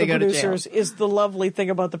minutia of They the go to jail. producers is the lovely thing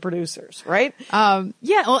about the producers, right?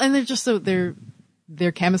 yeah. Well, and they're just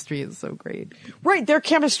their chemistry is so great Right. Their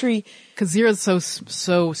chemistry. because Zero's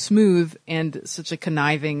so smooth and such a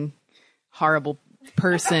conniving, horrible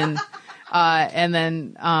person, and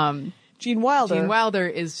then Gene Wilder. Gene Wilder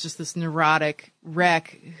is just this neurotic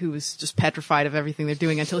wreck who is just petrified of everything they're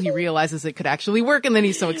doing until he realizes it could actually work, and then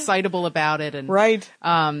he's so excitable about it. And Right.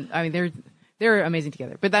 I mean, they're amazing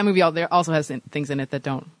together. But that movie also has things in it that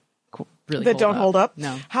don't really hold up.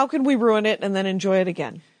 No. How can we ruin it and then enjoy it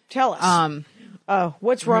again? Tell us.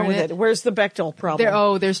 What's wrong with ruin it? Where's the Bechdel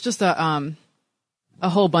problem? There's just a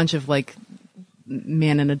whole bunch of like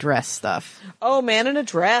man in a dress stuff. Oh, Man in a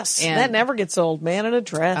Dress. And- That never gets old. Man in a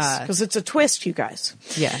Dress. Because it's a twist, you guys.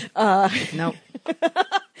 Yeah. Nope.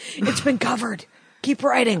 It's been covered. Keep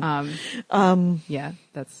writing. Yeah.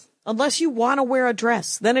 That's. Unless you want to wear a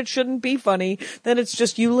dress, then it shouldn't be funny. Then it's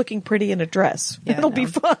just you looking pretty in a dress. Yeah, It'll no. be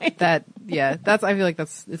fine. That's. I feel like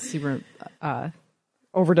it's super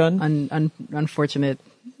Overdone. unfortunate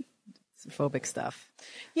phobic stuff.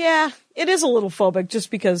 Yeah, it is a little phobic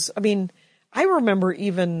just because, I mean, I remember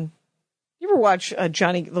even, you ever watch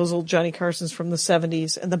those old Johnny Carsons from the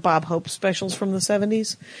 70s and the Bob Hope specials from the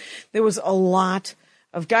 70s? There was a lot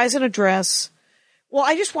of guys in a dress. Well,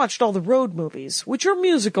 I just watched all the road movies, which are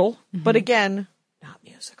musical, but again, not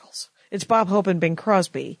musicals. It's Bob Hope and Bing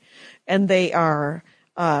Crosby, and they are,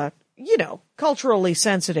 culturally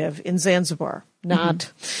sensitive in Zanzibar,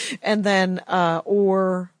 not. And then,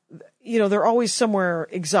 they're always somewhere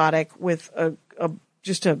exotic with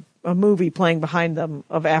just a movie playing behind them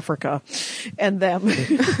of Africa, and them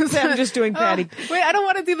just doing Patty. Wait, I don't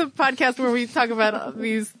want to do the podcast where we talk about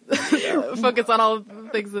these focus on all the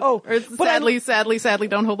things that sadly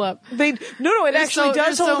don't hold up. It actually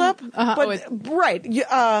does hold up. Right.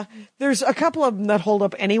 There's a couple of them that hold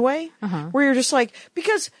up anyway, where you're just like,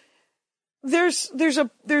 because there's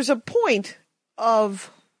a point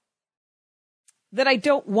of that I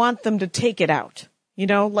don't want them to take it out.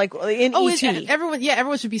 Like in E.T.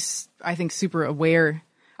 Everyone should be, I think, super aware.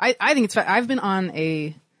 I think it's, I've been on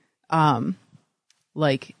a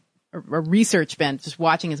research bent, just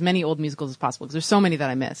watching as many old musicals as possible, because there's so many that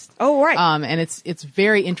I missed. Oh, right. And it's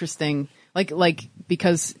very interesting,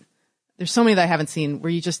 because there's so many that I haven't seen where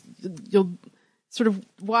you'll sort of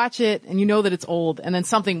watch it and you know that it's old, and then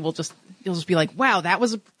something you'll just be like, wow, that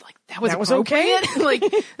was okay. Like,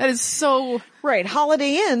 that is so right.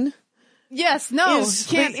 Holiday Inn. Yes, no,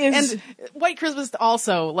 and White Christmas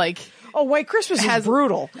also, like. Oh, White Christmas is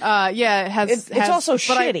brutal. It's also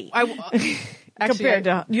shitty. Actually, compared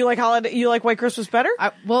to, you like White Christmas better?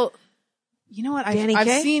 Well, you know what?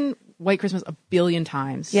 I've seen White Christmas a billion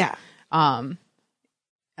times. Yeah. And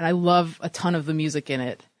I love a ton of the music in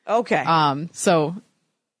it. Okay.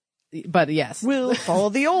 But yes. We'll follow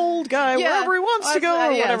the old guy wherever he wants to go,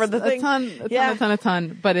 or whatever the thing. A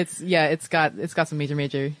ton. But it's got some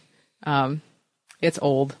major, it's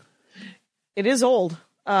old. It is old.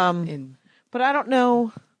 But I don't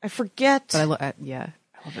know. I forget. But I love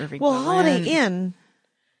Irving. Well, Berlin.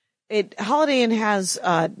 Holiday Inn has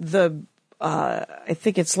I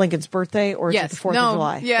think it's Lincoln's birthday, or is it the 4th of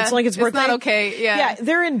July? Yeah. It's Lincoln's birthday. It's not okay. Yeah. Yeah,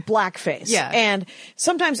 they're in blackface. Yeah. And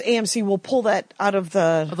sometimes AMC will pull that out of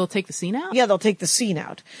the... Oh, they'll take the scene out? Yeah, they'll take the scene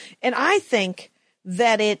out. And I think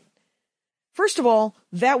that first of all,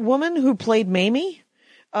 that woman who played Mamie,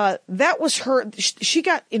 that was her, she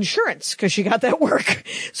got insurance because she got that work.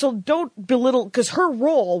 So don't belittle, because her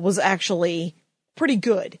role was actually pretty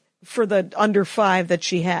good for the under 5 that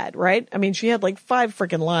she had, right? I mean, she had like 5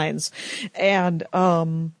 freaking lines, and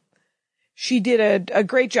she did a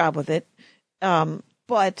great job with it.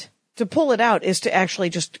 But to pull it out is to actually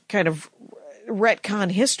just kind of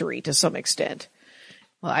retcon history to some extent.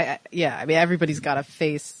 Well, I mean, everybody's got to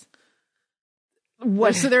face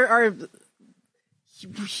What? So there are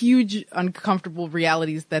huge uncomfortable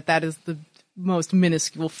realities that is the most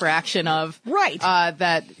minuscule fraction of. Right.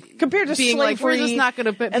 That Compared to being slavery like, we're just not going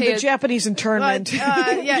to pay and the Japanese internment.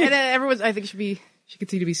 Yeah, and everyone's, I think, should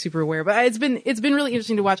continue to be super aware. But it's been really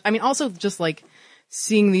interesting to watch. I mean, also just like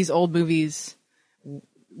seeing these old movies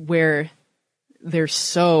where they're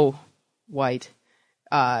so white,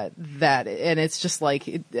 that, and it's just like,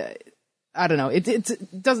 I don't know,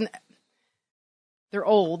 it doesn't, they're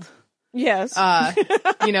old. Yes.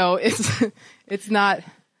 It's not,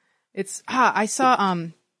 I saw,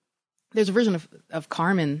 there's a version of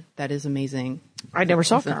Carmen that is amazing. I never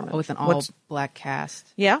saw Carmen. With an all black cast.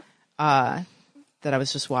 Yeah. That I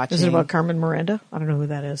was just watching. Is it about Carmen Miranda? I don't know who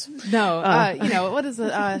that is. No, what is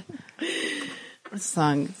it? What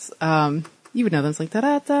songs? You would know them. It's like da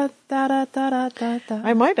da da da da da da da.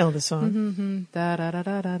 I might know the song. Mm-hmm. Da da da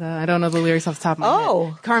da da da. I don't know the lyrics off the top of my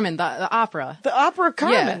head. Carmen, the opera. The opera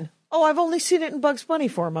Carmen. Yeah. Oh, I've only seen it in Bugs Bunny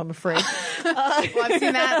form, I'm afraid. Well, I've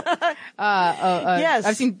seen that. Yes.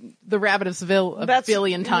 I've seen The Rabbit of Seville a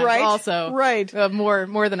billion times right, also. Right.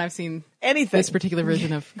 More than I've seen anything. This particular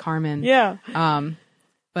version of Carmen. Yeah.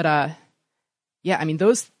 Yeah, I mean,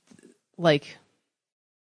 those, like,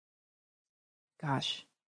 gosh.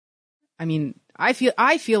 I mean, I feel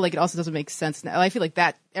like it also doesn't make sense now. I feel like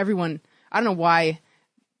that everyone, I don't know why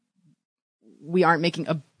we aren't making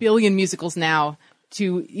a billion musicals now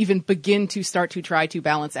to even begin to start to try to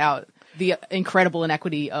balance out the incredible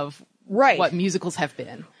inequity of what musicals have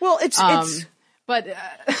been. Well, it's but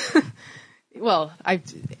well, I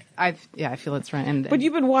feel it's right. But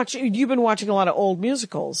you've been watching a lot of old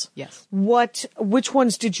musicals. Yes. Which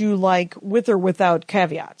ones did you like with or without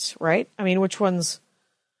caveats, right? I mean, which ones,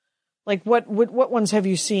 like what ones have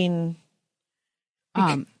you seen?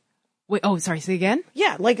 Wait, oh, sorry, say again?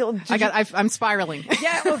 Yeah, like I'm spiraling.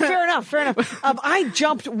 Yeah, well, fair enough. I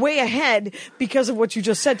jumped way ahead because of what you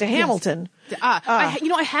just said to Hamilton. Yes.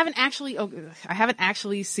 I haven't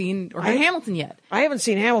actually seen or heard Hamilton yet. I haven't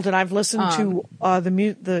seen Hamilton. I've listened to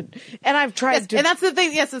and I've tried to. And that's the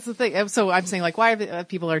thing. Yes, that's the thing. So I'm saying, like, why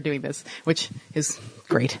people are doing this, which is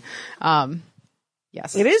great.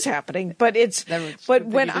 Yes, it is happening, but but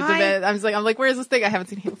when I'm like, where is this thing? I haven't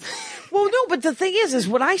seen Hamilton. Well, no, but the thing is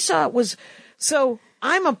what I saw was, so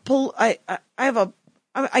I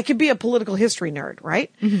could be a political history nerd, right?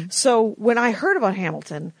 Mm-hmm. So when I heard about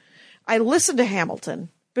Hamilton, I listened to Hamilton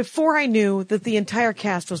before I knew that the entire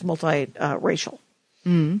cast was multi-racial.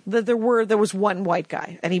 Mm-hmm. That there was one white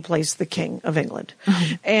guy and he plays the King of England.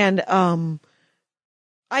 Mm-hmm. And,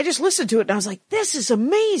 I just listened to it and I was like, this is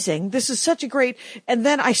amazing. This is such a great, and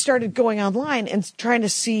then I started going online and trying to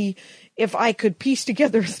see if I could piece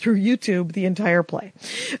together through YouTube the entire play.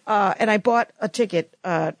 And I bought a ticket,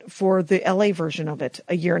 for the LA version of it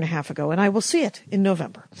a year and a half ago, and I will see it in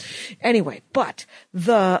November. Anyway, but you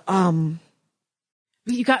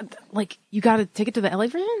got a ticket to the LA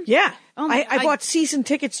version? Yeah. Oh, I bought season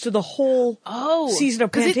tickets to the whole season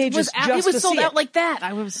of Pantages it was sold out like that.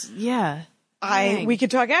 We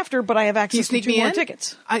could talk after, but I have access to 2 more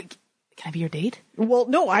tickets. Can I be your date? Well,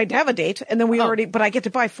 no, I'd have a date, and then but I get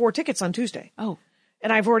to buy 4 tickets on Tuesday. Oh.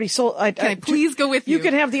 And I've already sold. Can I please go with you? You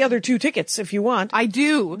can have the other 2 tickets if you want. I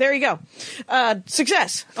do. There you go.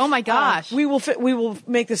 Success. Oh my gosh. We will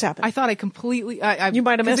make this happen. I thought I completely, you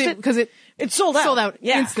might have missed it? Because it's sold out. Sold out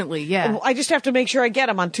instantly, yeah. I just have to make sure I get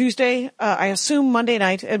them on Tuesday. I assume Monday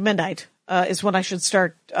night at midnight. Is when I should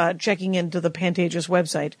start checking into the Pantages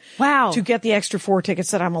website. Wow! To get the extra 4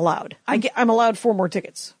 tickets that I'm allowed. I'm allowed 4 more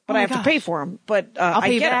tickets, but I have to pay for them. But I'll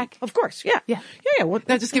pay you back. Of course, yeah. No,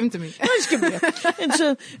 just give them to me. No, just give them to me. And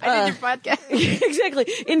so I did your podcast. Exactly.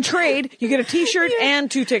 In trade, you get a T-shirt and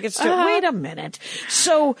 2 tickets. Wait a minute.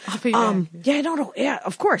 So I'll pay back. Yeah,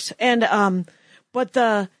 of course. And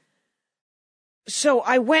so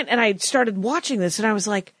I went and I started watching this, and I was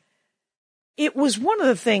like, it was one of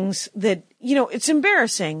the things that, it's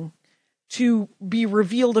embarrassing to be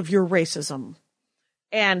revealed of your racism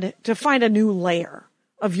and to find a new layer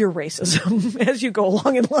of your racism as you go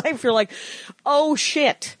along in life. You're like, oh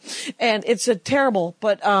shit. And it's terrible,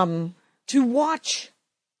 but, to watch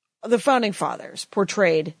the founding fathers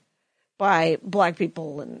portrayed by black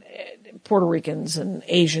people and Puerto Ricans and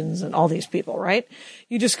Asians and all these people, right?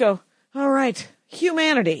 You just go, all right,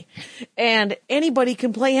 humanity, and anybody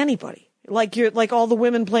can play anybody. Like all the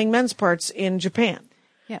women playing men's parts in Japan.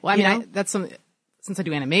 Yeah. Well, I mean, that's something, since I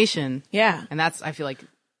do animation. Yeah. And I feel like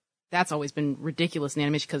that's always been ridiculous in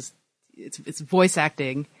animation because, it's voice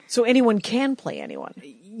acting. So anyone can play anyone.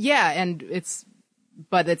 Yeah, and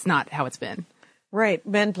but it's not how it's been. Right.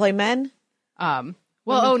 Men play men? Well,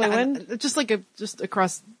 women play just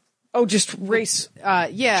across. Oh, just race,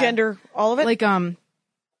 yeah, gender, all of it? Like, I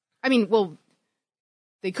mean, well,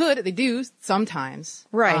 they do sometimes.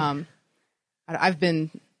 Right. I've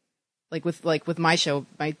been with my show,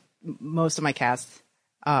 most of my cast,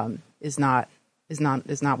 is not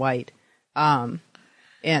white. But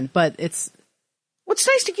it's, well, it's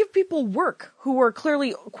nice to give people work who are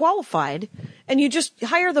clearly qualified, and you just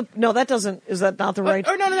hire is that not the right?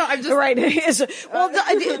 no, I'm just right.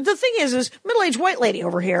 The thing is middle-aged white lady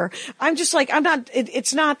over here. I'm just like, I'm not.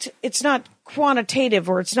 It's not quantitative,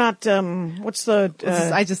 or it's not. What's the?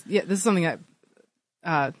 this is something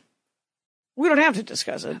that. We don't have to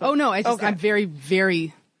discuss it. Oh no, Okay. I'm very,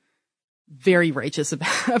 very, very righteous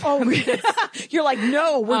about this. You're like,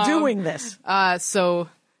 no, we're doing this. So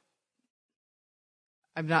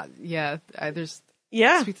I'm not. Yeah, I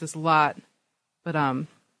speak this a lot, but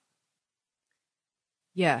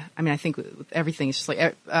yeah. I mean, I think with everything, it's just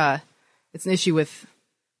like it's an issue with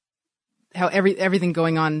how everything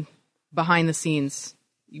going on behind the scenes,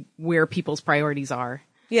 where people's priorities are.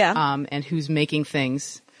 Yeah. And who's making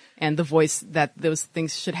things, and the voice that those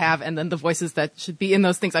things should have, and then the voices that should be in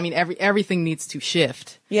those things. I mean, everything needs to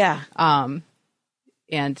shift. Yeah. And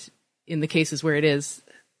in the cases where it is,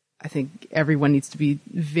 I think everyone needs to be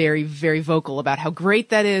very, very vocal about how great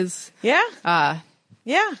that is. Yeah.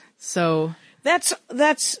 Yeah. So that's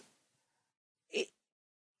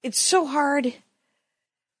it's so hard.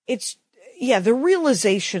 The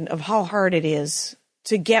realization of how hard it is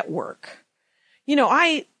to get work. You know,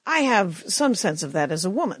 I have some sense of that as a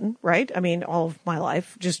woman, right? I mean, all of my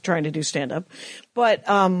life, just trying to do stand-up. But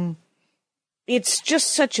it's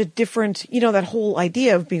just such a different, that whole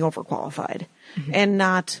idea of being overqualified and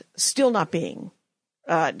still not being,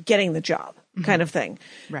 getting the job kind of thing.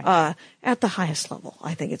 Right. At the highest level,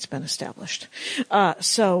 I think it's been established.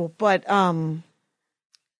 But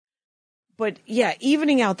yeah,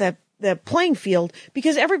 evening out that playing field,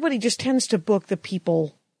 because everybody just tends to book the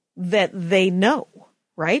people that they know,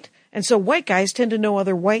 right? And so white guys tend to know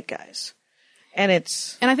other white guys. And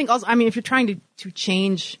I think also, I mean, if you're trying to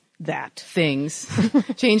change things,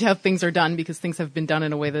 change how things are done, because things have been done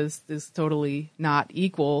in a way that is totally not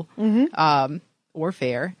equal, or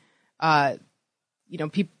fair,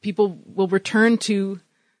 people will return to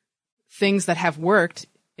things that have worked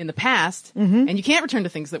in the past, and you can't return to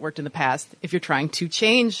things that worked in the past if you're trying to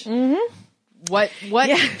change what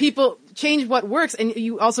people change what works, and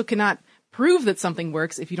you also cannot prove that something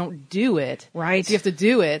works if you don't do it. Right. So you have to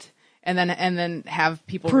do it, and then have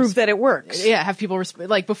people prove that it works. Yeah, have people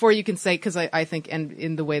like before you can say, because I think, and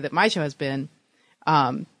in the way that my show has been,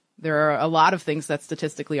 there are a lot of things that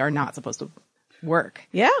statistically are not supposed to work.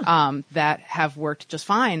 Yeah. That have worked just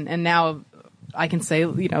fine, and now I can say,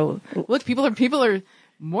 look, people are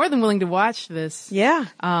more than willing to watch this. Yeah.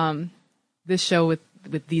 This show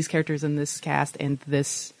with these characters and this cast and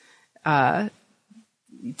this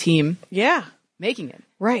team. Yeah. Making it.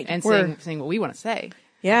 Right. And saying what we want to say.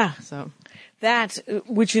 Yeah. So that,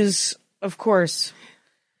 which is, of course,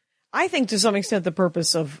 I think to some extent the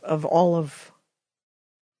purpose of all of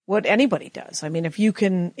what anybody does. I mean, if you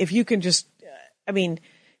can just,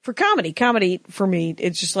 for comedy for me,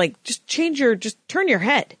 it's just like, just turn your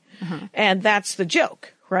head. And that's the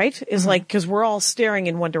joke, right? Is like, cause we're all staring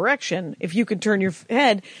in one direction. If you can turn your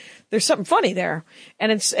head, there's something funny there.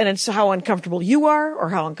 And it's how uncomfortable you are, or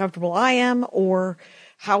how uncomfortable I am, or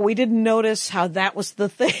how we didn't notice how that was the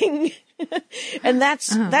thing. And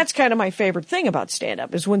that's kind of my favorite thing about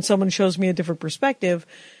stand-up, is when someone shows me a different perspective.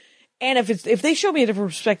 And if they show me a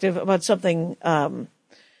different perspective about something,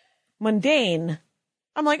 mundane,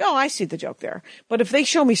 I'm like, oh, I see the joke there. But if they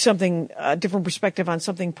show me something, a different perspective on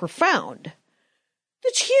something profound,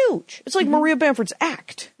 it's huge. It's like Maria Bamford's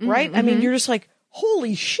act, right? I mean, you're just like,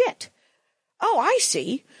 holy shit. Oh, I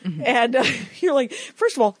see. And you're like,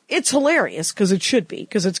 first of all, it's hilarious, because it should be,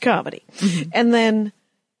 because it's comedy. And then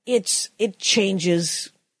it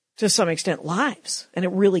changes to some extent lives, and it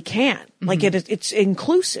really can. Like it's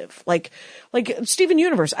inclusive. Like Steven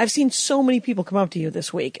Universe, I've seen so many people come up to you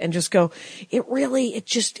this week and just go, it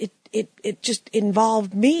just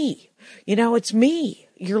involved me. It's me.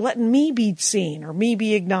 You're letting me be seen, or me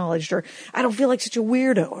be acknowledged, or I don't feel like such a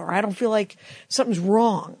weirdo, or I don't feel like something's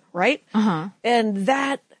wrong. Right. And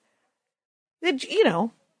get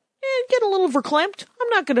a little verklempt. I'm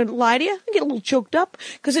not going to lie to you. I get a little choked up,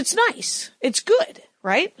 because it's nice. It's good.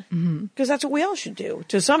 Right? Because that's what we all should do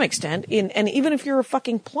to some extent. And even if you're a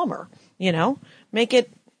fucking plumber, make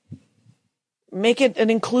it make it an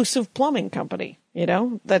inclusive plumbing company. You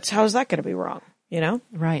know, how's that going to be wrong? You know?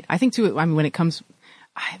 Right. I think too, I mean, when it comes,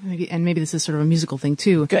 maybe this is sort of a musical thing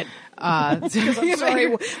too. Good. I'm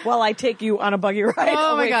sorry. While I take you on a buggy ride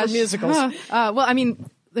away from musicals. Well, I mean,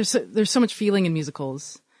 there's so much feeling in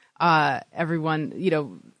musicals. Everyone, you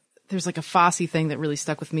know, there's like a Fosse thing that really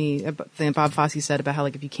stuck with me. Thing Bob Fosse said about how,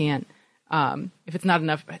 like, if you can't, if it's not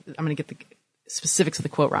enough, I'm going to get the specifics of the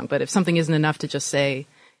quote wrong, but if something isn't enough to just say,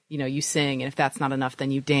 you know, you sing, and if that's not enough,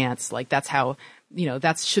 then you dance. Like, that's how, you know,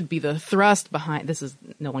 that should be the thrust behind, this is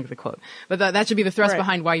no longer the quote, but that should be the thrust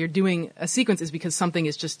behind why you're doing a sequence, is because something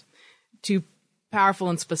is just too powerful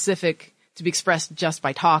and specific to be expressed just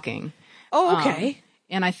by talking. Oh, okay.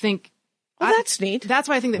 And I think, that's neat. That's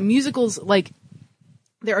why I think that musicals, like,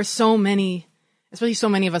 there are so many, especially so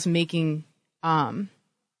many of us making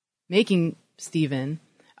Stephen,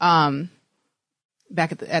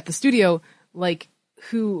 back at the studio, like,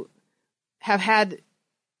 who have had,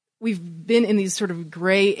 we've been in these sort of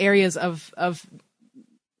gray areas of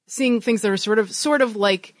seeing things that are sort of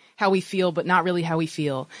like how we feel, but not really how we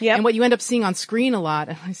feel. Yep. And what you end up seeing on screen a lot,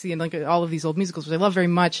 and I see in like all of these old musicals, which I love very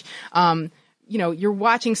much, you know, you're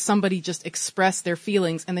watching somebody just express their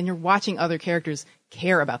feelings, and then you're watching other characters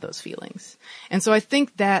care about those feelings. And so I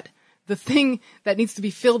think that the thing that needs to be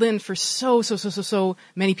filled in for so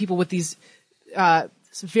many people with these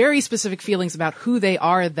very specific feelings about who they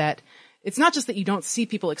are, that it's not just that you don't see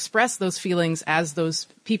people express those feelings as those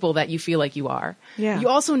people that you feel like you are. Yeah. You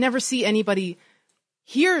also never see anybody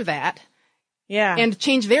hear that. Yeah. And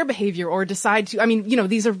change their behavior or decide to, I mean, you know,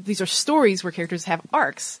 these are stories where characters have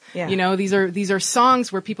arcs. Yeah. You know, these are songs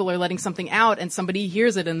where people are letting something out and somebody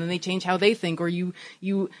hears it and then they change how they think, or you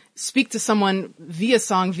speak to someone via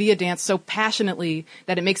song, via dance so passionately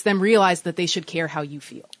that it makes them realize that they should care how you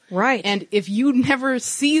feel. Right. And if you never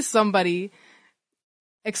see somebody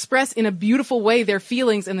express in a beautiful way their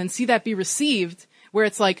feelings and then see that be received, where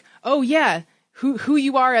it's like, oh yeah, who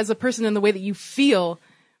you are as a person and the way that you feel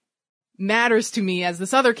matters to me as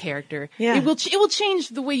this other character. Yeah. It will change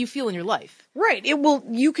the way you feel in your life. Right. It will,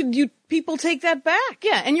 people take that back.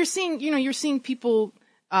 Yeah. And you're seeing people,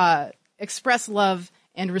 express love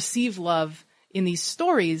and receive love in these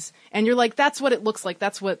stories. And you're like, that's what it looks like.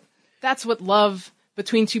 That's what love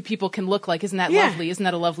between two people can look like. Isn't that lovely? Isn't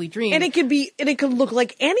that a lovely dream? And it could look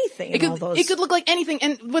like anything. It could look like anything.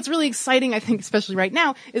 And what's really exciting, I think, especially right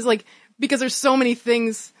now, is like, because there's so many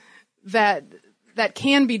things that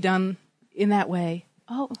can be done in that way.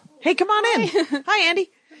 Oh, hey, come on in. Hi, Andy.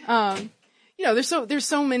 You know, there's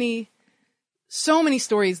so many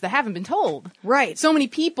stories that haven't been told. Right. So many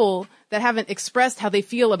people that haven't expressed how they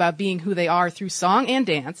feel about being who they are through song and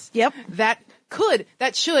dance. Yep. That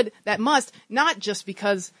must, not just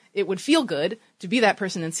because it would feel good to be that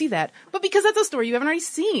person and see that, but because that's a story you haven't already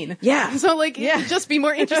seen. Yeah. So like, it would just be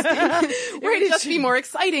more interesting. It would just be more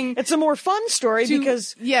exciting. It's a more fun story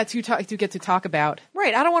because to get to talk about.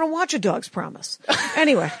 Right. I don't want to watch A Dog's Promise.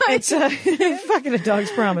 Anyway, it's fucking A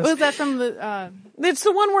Dog's Promise. Was that from the? It's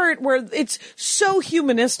the one where it's so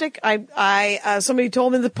humanistic. Somebody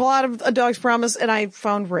told me the plot of A Dog's Promise, and I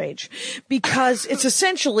found rage because it's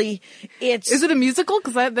essentially Is it a musical?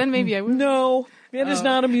 Because then maybe I would. No. It is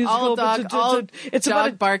not a musical. It's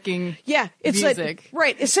about barking. Yeah, it's music.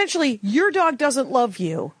 Right. Essentially, your dog doesn't love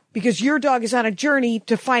you because your dog is on a journey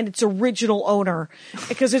to find its original owner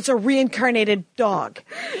because it's a reincarnated dog,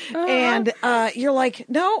 and you're like,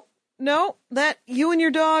 no, that you and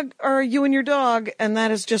your dog are you and your dog, and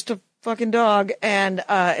that is just a fucking dog, and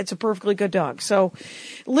it's a perfectly good dog. So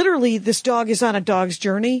literally this dog is on a dog's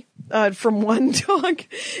journey from one dog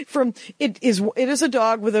it is a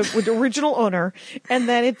dog with original owner, and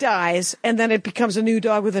then it dies, and then it becomes a new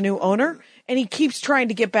dog with a new owner, and he keeps trying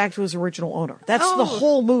to get back to his original owner. That's the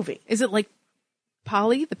whole movie. Is it like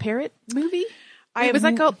Polly the parrot movie? Was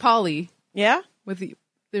that called Polly? Yeah?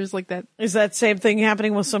 There's like that. Is that same thing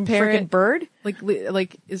happening with some freaking bird?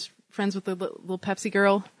 Like is friends with the little Pepsi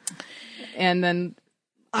girl, and then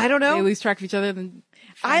I don't know. They lose track of each other. Then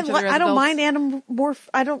I don't mind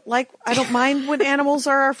I don't mind when animals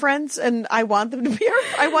are our friends, and I want them to be.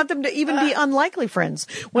 I want them to even be unlikely friends.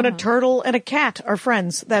 When a turtle and a cat are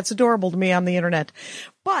friends, that's adorable to me on the internet.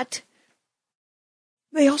 But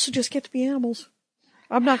they also just get to be animals.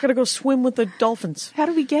 I'm not going to go swim with the dolphins. How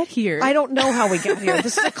do we get here? I don't know how we got here.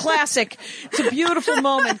 This is a classic. It's a beautiful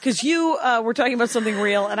moment because you were talking about something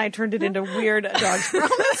real and I turned it into weird Dog's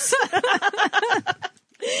Promise.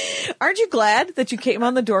 Aren't you glad that you came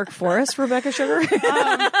on the Dork for us, Rebecca Sugar?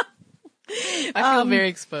 I feel very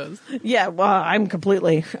exposed. Yeah, well, I'm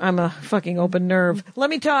a fucking open nerve. Let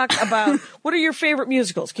me talk about, what are your favorite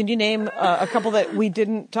musicals? Can you name a couple that we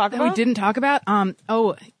didn't talk about? We didn't talk about? I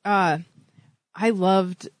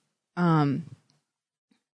loved,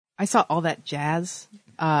 I saw All That Jazz.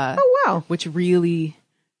 Oh, wow. Which really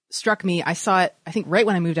struck me. I saw it, I think, right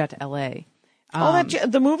when I moved out to LA.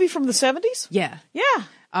 The movie from the 70s? Yeah. Yeah.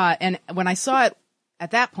 And when I saw it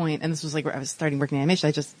at that point, and this was like where I was starting working in animation,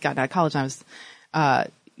 I just got out of college and I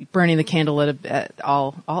was burning the candle at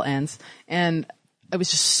all ends. And it was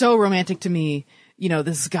just so romantic to me. You know,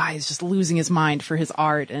 this guy is just losing his mind for his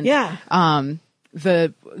art. And Yeah.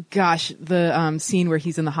 the scene where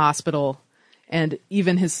he's in the hospital and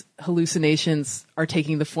even his hallucinations are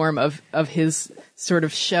taking the form of his sort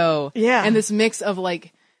of show. Yeah. And this mix of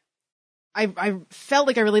like, I felt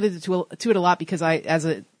like I related to it a lot because I, as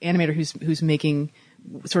an animator who's making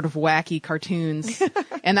sort of wacky cartoons,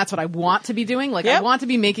 and that's what I want to be doing. Like, I want to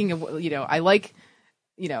be making I like,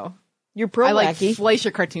 You're pro I like wacky.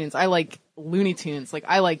 Fleischer cartoons. I like Looney Tunes. Like,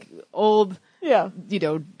 I like old,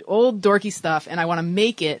 old dorky stuff, and I want to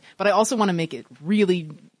make it, but I also want to make it really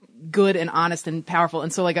good and honest and powerful.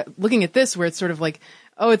 And so, like, looking at this, where it's sort of like,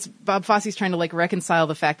 it's Bob Fosse's trying to like reconcile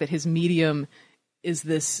the fact that his medium is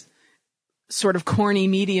this sort of corny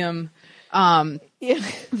medium,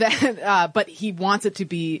 that, but he wants it to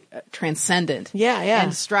be transcendent. Yeah, yeah.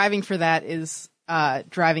 And striving for that is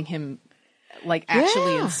driving him like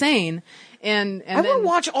actually insane. And I want to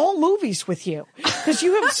watch all movies with you because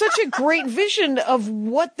you have such a great vision of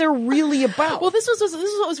what they're really about. Well, this is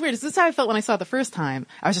what was weird. This is how I felt when I saw it the first time.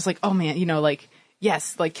 I was just like, oh man, like,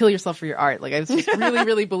 yes, like kill yourself for your art. Like I just really,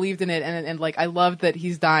 really believed in it. And like, I loved that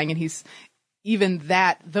he's dying and he's, even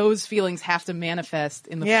that, those feelings have to manifest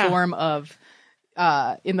in the form of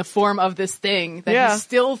this thing that he's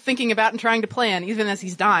still thinking about and trying to plan, even as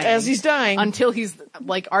he's dying. Until he's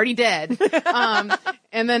like already dead.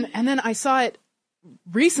 And then I saw it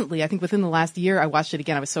recently. I think within the last year, I watched it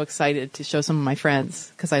again. I was so excited to show some of my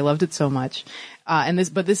friends because I loved it so much.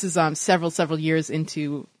 But this is several years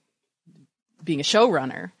into being a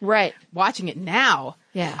showrunner. Right. Watching it now,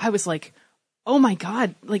 I was like, oh my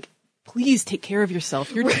God, like, please take care of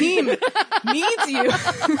yourself. Your team needs you. You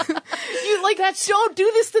like that. Don't do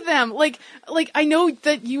this to them. Like I know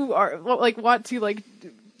that you are like want to like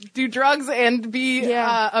do drugs and be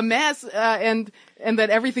a mess, and that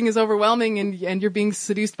everything is overwhelming and you're being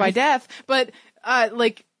seduced by death. But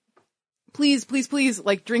like, please,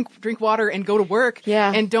 like drink water and go to work.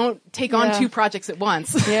 Yeah. And don't take on two projects at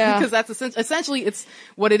once. Yeah. Because that's essentially it's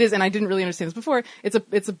what it is. And I didn't really understand this before.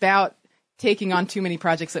 It's about taking on too many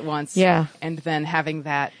projects at once, and then having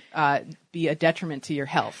that be a detriment to your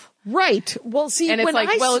health. Right. Well, see, and it's like,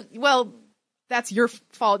 well, that's your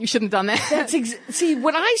fault. You shouldn't have done that. See,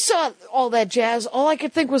 when I saw All That Jazz, all I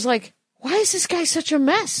could think was like, why is this guy such a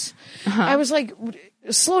mess? I was like,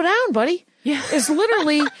 slow down, buddy. Yeah. It's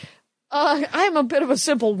literally. I am a bit of a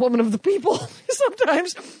simple woman of the people.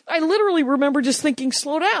 Sometimes I literally remember just thinking,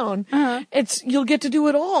 slow down. You'll get to do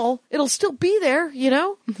it all. It'll still be there,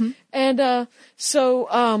 Mm-hmm. And,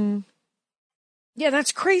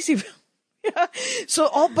 that's crazy. Yeah.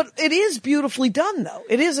 But it is beautifully done though.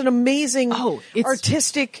 It is an amazing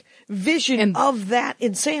artistic vision of that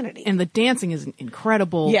insanity. And the dancing is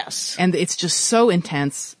incredible. Yes. And it's just so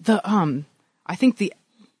intense. I think the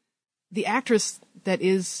actress that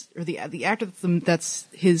is, or the actor that's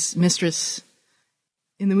his mistress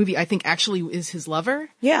in the movie, I think actually is his lover.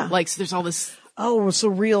 Yeah. Like, so there's all this. Oh, so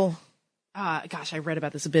real. Gosh, I read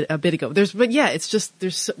about this a bit ago. It's just,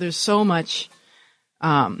 there's so much,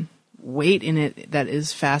 weight in it that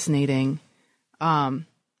is fascinating. And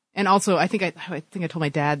also I think I told my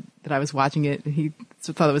dad that I was watching it and he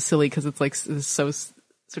thought it was silly because it's like, it's so sort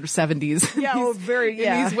of 70s. Yeah. In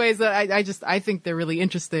these ways that I think they're really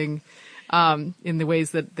interesting. In the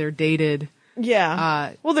ways that they're dated.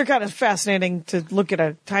 Yeah. Well, they're kind of fascinating to look at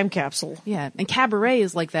a time capsule. Yeah. And Cabaret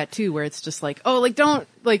is like that too, where it's just like, don't,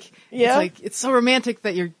 like, it's like, it's so romantic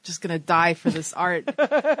that you're just going to die for this art.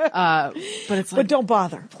 But it's like, but don't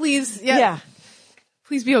bother. Please. Yeah.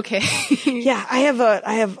 Please be okay. Yeah. I have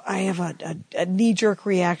a knee-jerk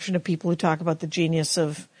reaction to people who talk about the genius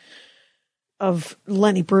of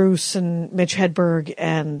Lenny Bruce and Mitch Hedberg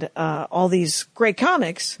and all these great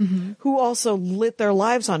comics who also lit their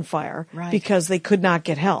lives on fire because they could not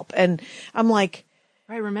get help. And I'm like,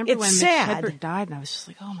 I remember when sad. Mitch Hedberg died and I was just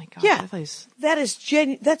like, oh my God. Yeah, that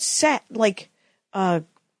is that's sad. Like, that's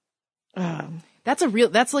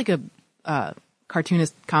like a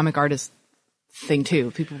cartoonist, comic artist thing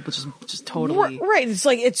too. People just totally. Right. It's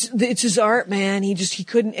like, it's his art, man. He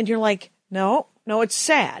couldn't, and you're like, no. it's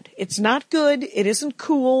sad. It's not good. It isn't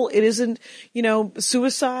cool. It isn't,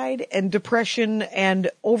 suicide and depression and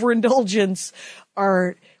overindulgence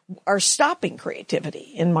are stopping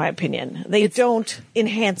creativity, in my opinion. They don't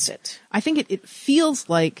enhance it. I think it feels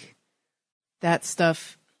like that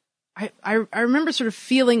stuff. I remember sort of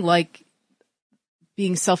feeling like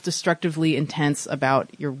being self-destructively intense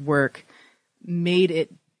about your work made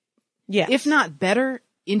it, if not better,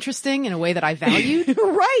 interesting in a way that I valued.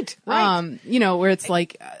 Right. Where it's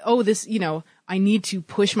like, I need to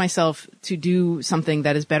push myself to do something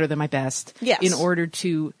that is better than my best in order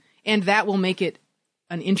to, and that will make it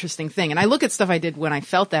an interesting thing. And I look at stuff I did when I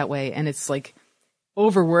felt that way, and it's like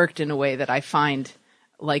overworked in a way that I find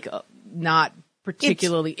like not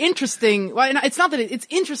particularly interesting. Well, it's not that it's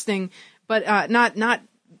interesting, but not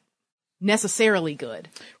necessarily good.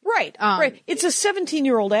 Right. Right. It's a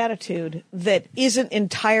 17-year-old attitude that isn't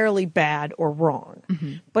entirely bad or wrong,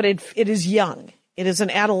 but it is young. It is an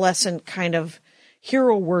adolescent kind of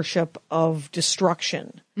hero worship of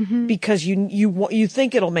destruction because you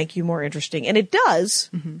think it'll make you more interesting, and it does,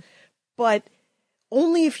 but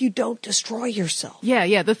only if you don't destroy yourself.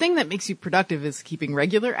 Yeah. The thing that makes you productive is keeping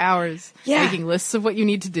regular hours, making lists of what you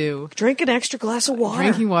need to do, drink an extra glass of water,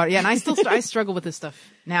 drinking water. Yeah, and I struggle with this stuff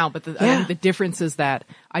now, but I think the difference is that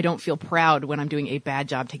I don't feel proud when I'm doing a bad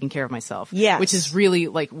job taking care of myself. Yes. Which is really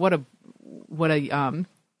like what a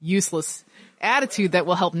useless attitude that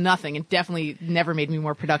will help nothing, and definitely never made me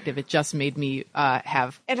more productive. It just made me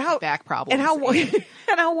have back problems. And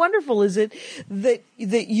how wonderful is it that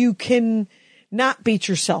you can not beat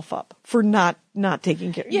yourself up for not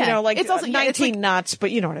taking care. It's also 19 knots, but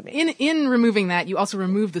you know what I mean. In removing that, you also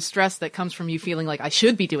remove the stress that comes from you feeling like I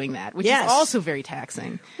should be doing that, which is also very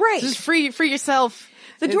taxing. Right. So just free yourself.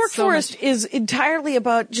 The Dork Forest is entirely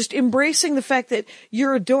about just embracing the fact that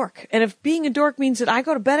you're a dork. And if being a dork means that I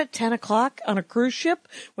go to bed at 10 o'clock on a cruise ship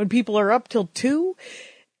when people are up till 2,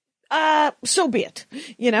 so be it.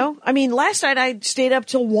 I mean, last night I stayed up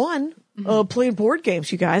till 1. Playing board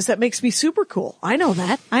games, you guys. That makes me super cool. I know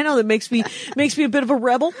that. Makes me a bit of a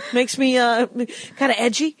rebel. Makes me kind of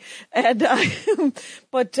edgy. And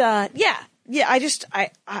but I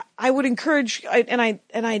would encourage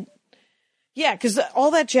because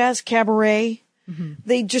all that jazz cabaret,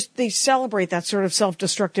 they celebrate that sort of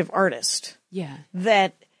self-destructive artist. Yeah,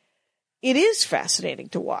 that. It is fascinating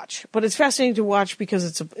to watch, but it's fascinating to watch because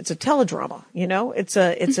it's a teledrama, it's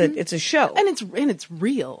a show. And it's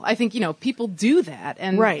real. I think, people do that.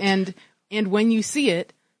 And, right. And when you see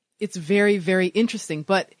it, it's very, very interesting.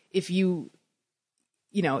 But if you're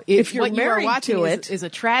what you are watching to it is a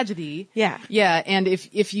tragedy. Yeah. Yeah. And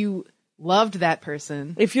if you loved that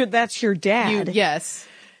person. That's your dad.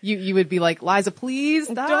 You would be like, Liza, please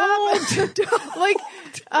stop. Don't. Like,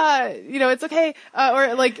 it's okay.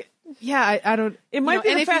 Or like, yeah, I don't. It might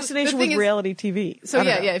be the fascination with reality TV. So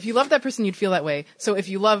if you love that person, you'd feel that way. So if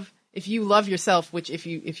you love yourself, which if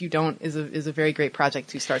you don't is a very great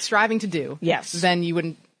project to start striving to do. Yes. Then you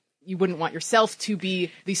wouldn't want yourself to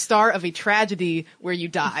be the star of a tragedy where you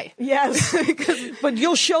die. Yes. But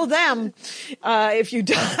you'll show them if you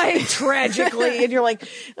die tragically, and you're like,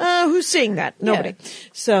 who's seeing that? Nobody. Yeah.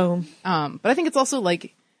 So, but I think it's also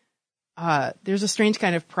like there's a strange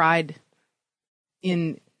kind of pride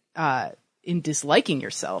in disliking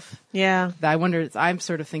yourself. Yeah. That I wonder, I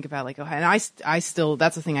sort of think about like, and I still,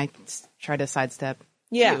 that's the thing I try to sidestep.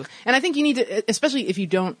 Yeah. Too. And I think you need to, especially if you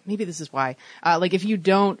don't, maybe this is why, like if you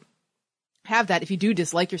don't have that, if you do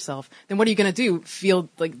dislike yourself, then what are you going to do? Feel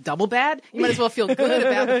like double bad? You might as well feel good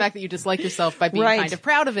about the fact that you dislike yourself by being kind of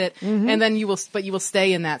proud of it. And then you will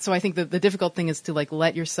stay in that. So I think the difficult thing is to like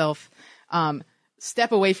let yourself,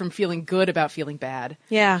 step away from feeling good about feeling bad.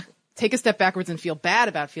 Yeah. Take a step backwards and feel bad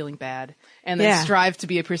about feeling bad, and then strive to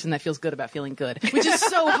be a person that feels good about feeling good, which is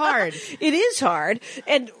so hard. It is hard.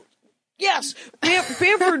 And yes,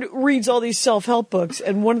 Bamford reads all these self-help books,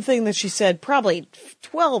 and one thing that she said probably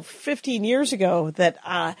 12, 15 years ago that,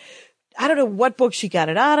 I don't know what book she got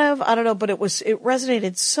it out of. I don't know, but it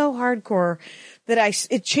resonated so hardcore that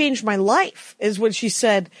it changed my life, is when she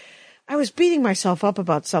said, I was beating myself up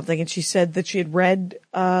about something, and she said that she had read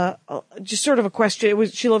just sort of a question.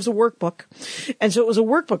 She loves a workbook, and so it was a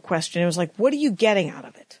workbook question. It was like, what are you getting out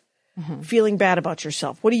of it? Feeling bad about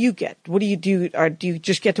yourself. What do you get? What do you do? Do you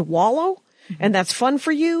just get to wallow, and that's fun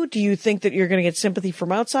for you? Do you think that you're going to get sympathy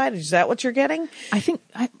from outside? Is that what you're getting?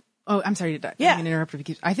 I'm sorry to interrupt.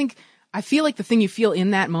 I feel like the thing you feel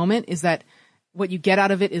in that moment is that what you get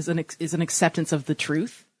out of it is an acceptance of the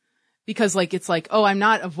truth. Because like, it's like, oh, I'm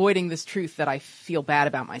not avoiding this truth that I feel bad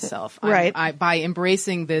about myself. Right. By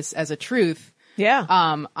embracing this as a truth. Yeah.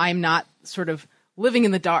 I'm not sort of living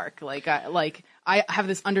in the dark. I have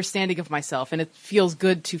this understanding of myself, and it feels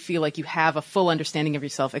good to feel like you have a full understanding of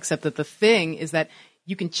yourself, except that the thing is that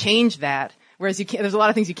you can change that, whereas there's a lot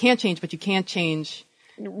of things you can't change, but you can't change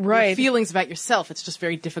your feelings about yourself. It's just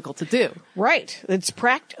very difficult to do. Right. It's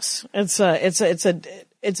practice. It's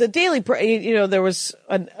a daily, there was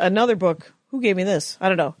another book. Who gave me this? I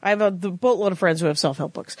don't know. I have the boatload of friends who have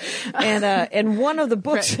self-help books. And one of the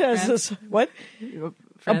books has this, what?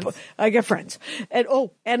 Friends? I get friends. I'm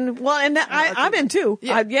in too.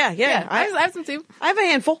 Yeah. I have some too. I have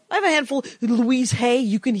a handful. Louise Hay,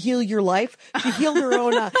 You Can Heal Your Life. She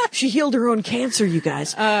healed her own cancer, you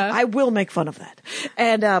guys. I will make fun of that.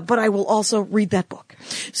 But I will also read that book.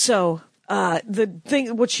 So,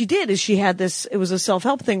 what she did is she had this, it was a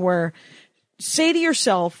self-help thing where say to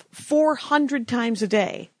yourself 400 times a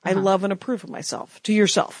day, I love and approve of myself, to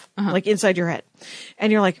yourself, like inside your head.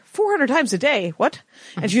 And you're like, 400 times a day? What?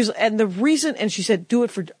 And she said, do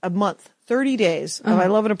it for a month, 30 days of I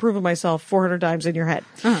love and approve of myself 400 times in your head.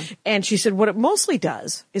 And she said, what it mostly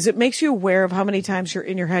does is it makes you aware of how many times you're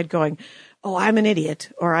in your head going, oh, I'm an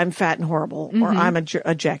idiot, or I'm fat and horrible, or I'm a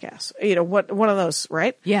jackass. One of those,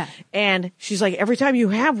 right? Yeah. And she's like, every time you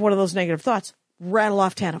have one of those negative thoughts, rattle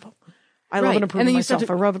off 10 of them. I love and approve of myself.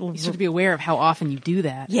 You start to be aware of how often you do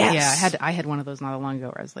that. Yes. Yeah, I had one of those not long ago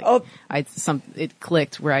where I was like, it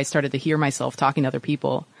clicked where I started to hear myself talking to other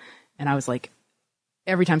people, and I was like,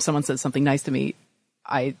 every time someone says something nice to me,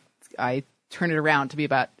 I turn it around to be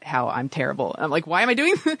about how I'm terrible. And I'm like, why am I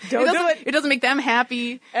doing this? Don't do it. It doesn't make them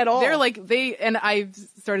happy at all. They're like, and I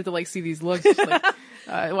started to see these looks like,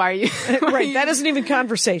 why are you? Right. That isn't even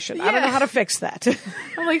conversation. Yeah. I don't know how to fix that.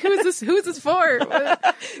 I'm like, who is this? Who is this for?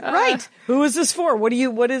 Right. Who is this for? What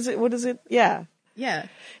is it? Yeah. Yeah.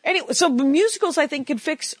 Anyway, so musicals, I think, can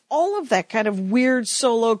fix all of that kind of weird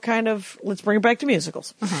solo kind of, let's bring it back to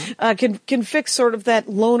musicals, can fix sort of that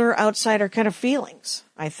loner outsider kind of feelings,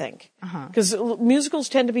 I think. Because musicals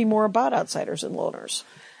tend to be more about outsiders and loners.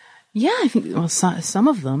 Yeah, I think, some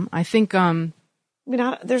of them. I think,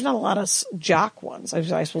 there's not a lot of jock ones.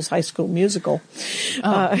 I suppose High School Musical.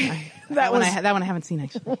 That one I haven't seen,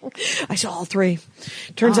 actually. I saw all three.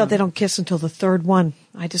 Turns out they don't kiss until the third one.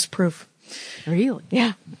 I disapprove. Really?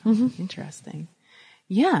 Yeah. Interesting.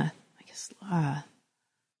 Yeah. I guess, I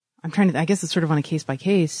guess it's sort of on a case by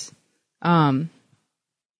case. So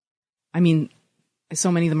many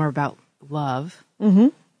of them are about love.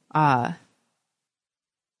 Oh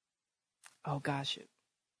gosh.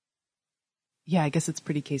 Yeah, I guess it's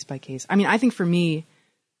pretty case by case. I think for me,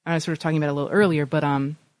 I was sort of talking about it a little earlier, but,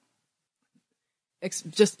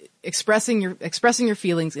 just expressing your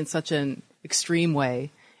feelings in such an extreme way,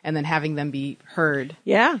 and then having them be heard.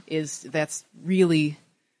 Yeah. That's really,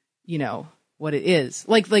 what it is.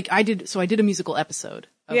 Like I did a musical episode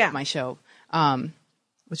of my show,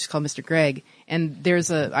 which is called Mr. Greg. And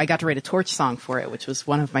I got to write a Torch song for it, which was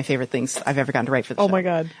one of my favorite things I've ever gotten to write for the show. Oh my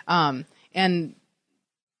God. And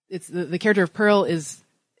it's the character of Pearl is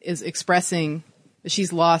expressing,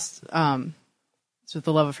 she's lost, sort of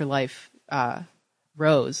the love of her life,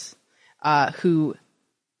 Rose, who,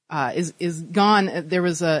 is gone. There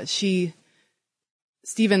was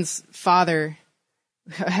Stephen's father.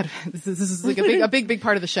 This is like a big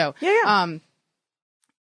part of the show. Yeah.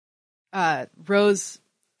 Rose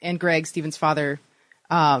and Greg, Stephen's father,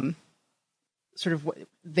 sort of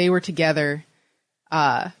they were together,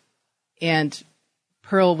 and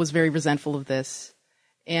Pearl was very resentful of this.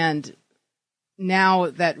 And now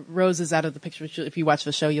that Rose is out of the picture, if you watch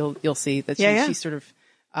the show, you'll see that she sort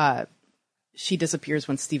of she disappears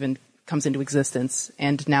when Stephen comes into existence,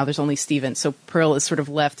 and now there's only Stephen. So Pearl is sort of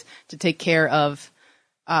left to take care of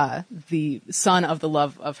the son of the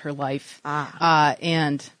love of her life,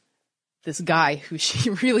 and this guy who she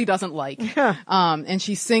really doesn't like. And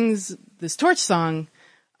she sings this Torch song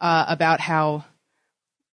about how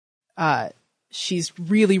she's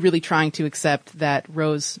really, really trying to accept that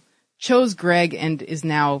Rose chose Greg and is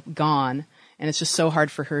now gone, and it's just so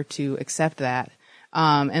hard for her to accept that.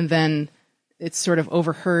 And then it's sort of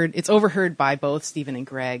overheard. It's overheard by both Stephen and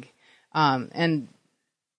Greg. And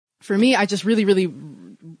for me, I just really, really,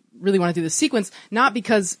 really want to do this sequence, not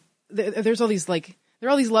because there's all these there are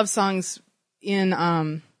all these love songs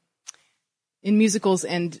in musicals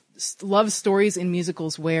and love stories in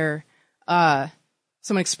musicals where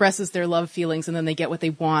someone expresses their love feelings and then they get what they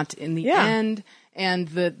want in the end. And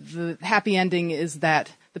the happy ending is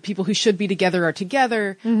that the people who should be together are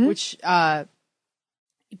together, which, but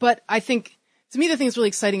I think, to me, the thing that's really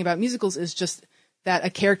exciting about musicals is just that a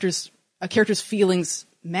character's feelings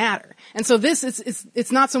matter. And so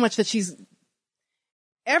it's not so much that she's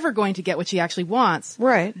ever going to get what she actually wants.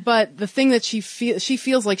 Right. But the thing that she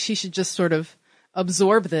feels like she should just sort of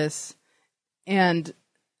absorb this, and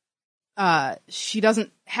she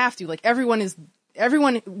doesn't have to. Like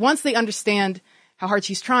everyone, once they understand how hard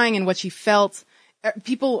she's trying and what she felt,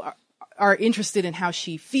 people are interested in how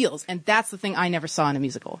she feels. And that's the thing I never saw in a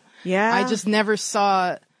musical. Yeah. I just never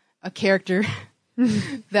saw a character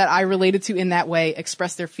that I related to in that way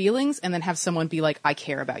express their feelings and then have someone be like, I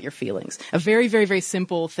care about your feelings. A very, very, very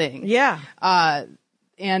simple thing. Yeah.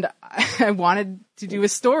 And I wanted to do a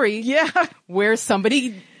story where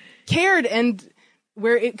somebody cared and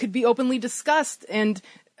where it could be openly discussed, and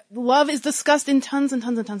love is discussed in tons and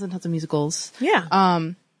tons and tons and tons of musicals.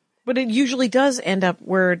 Yeah. But it usually does end up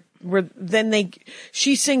where then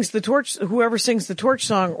she sings the torch, whoever sings the torch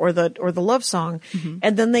song or the love song,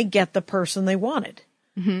 and then they get the person they wanted.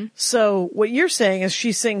 Mm-hmm. So what you're saying is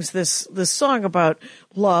she sings this song about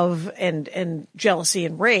love and jealousy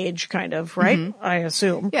and rage, kind of, right? Mm-hmm. I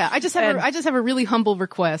assume. Yeah. I just have a really humble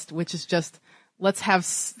request, which is just, let's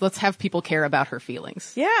have people care about her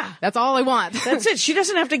feelings. Yeah. That's all I want. That's it. She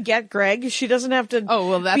doesn't have to get Greg. She doesn't have to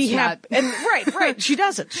be happy. And right. She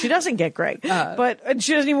doesn't get Greg. And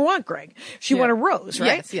she doesn't even want Greg. She wanted Rose,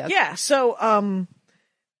 right? Yes. Yeah. So,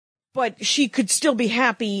 but she could still be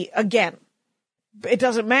happy again. It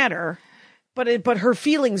doesn't matter. But her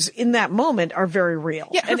feelings in that moment are very real.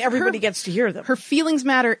 Yeah. And everybody gets to hear them. Her feelings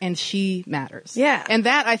matter and she matters. Yeah. And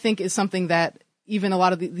that, I think, is something that even a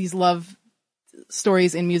lot of these love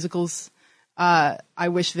stories in musicals, I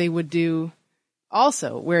wish they would do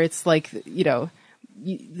also, where it's like,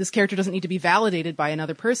 this character doesn't need to be validated by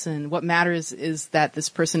another person. What matters is that this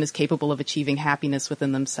person is capable of achieving happiness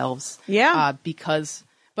within themselves. Yeah.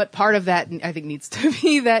 But part of that, I think, needs to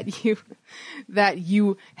be that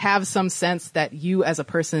you have some sense that you as a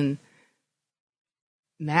person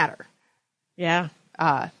matter. Yeah.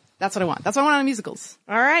 That's what I want. That's what I want out of musicals.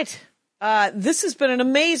 All right. This has been an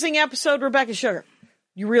amazing episode, Rebecca Sugar.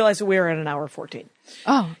 You realize that we are at an hour 14.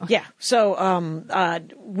 Oh, okay. Yeah. So,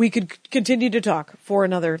 we could continue to talk for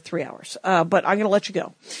another 3 hours. But I'm going to let you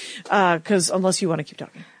go. 'Cause unless you want to keep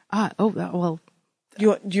talking. Well.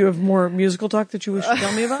 Do you have more musical talk that you wish to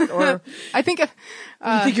tell me about? Or I think, you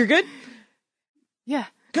think you're good? Yeah.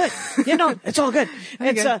 Good. Yeah, no, it's all good.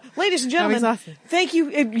 It's, ladies and gentlemen, thank you.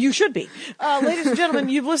 You should be. Ladies and gentlemen,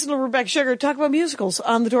 you've listened to Rebecca Sugar talk about musicals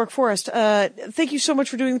on the Dork Forest. Thank you so much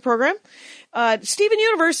for doing the program. Steven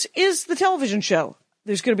Universe is the television show.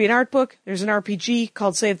 There's going to be an art book. There's an RPG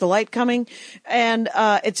called Save the Light coming. And,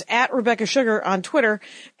 it's at Rebecca Sugar on Twitter.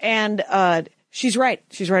 And, she's right.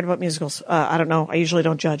 She's right about musicals. I don't know. I usually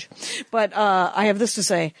don't judge. But, I have this to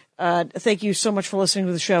say. Thank you so much for listening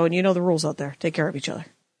to the show. And you know the rules out there. Take care of each other.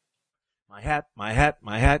 My hat, my hat,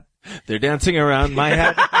 my hat. They're dancing around my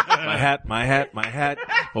hat. My hat, my hat, my hat.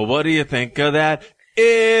 Well, what do you think of that?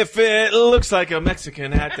 If it looks like a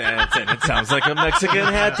Mexican hat dance and it sounds like a Mexican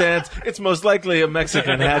hat dance, it's most likely a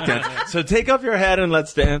Mexican hat dance. So take off your hat and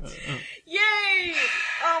let's dance. Yay!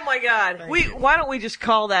 Oh my God. Why don't we just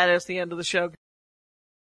call that as the end of the show?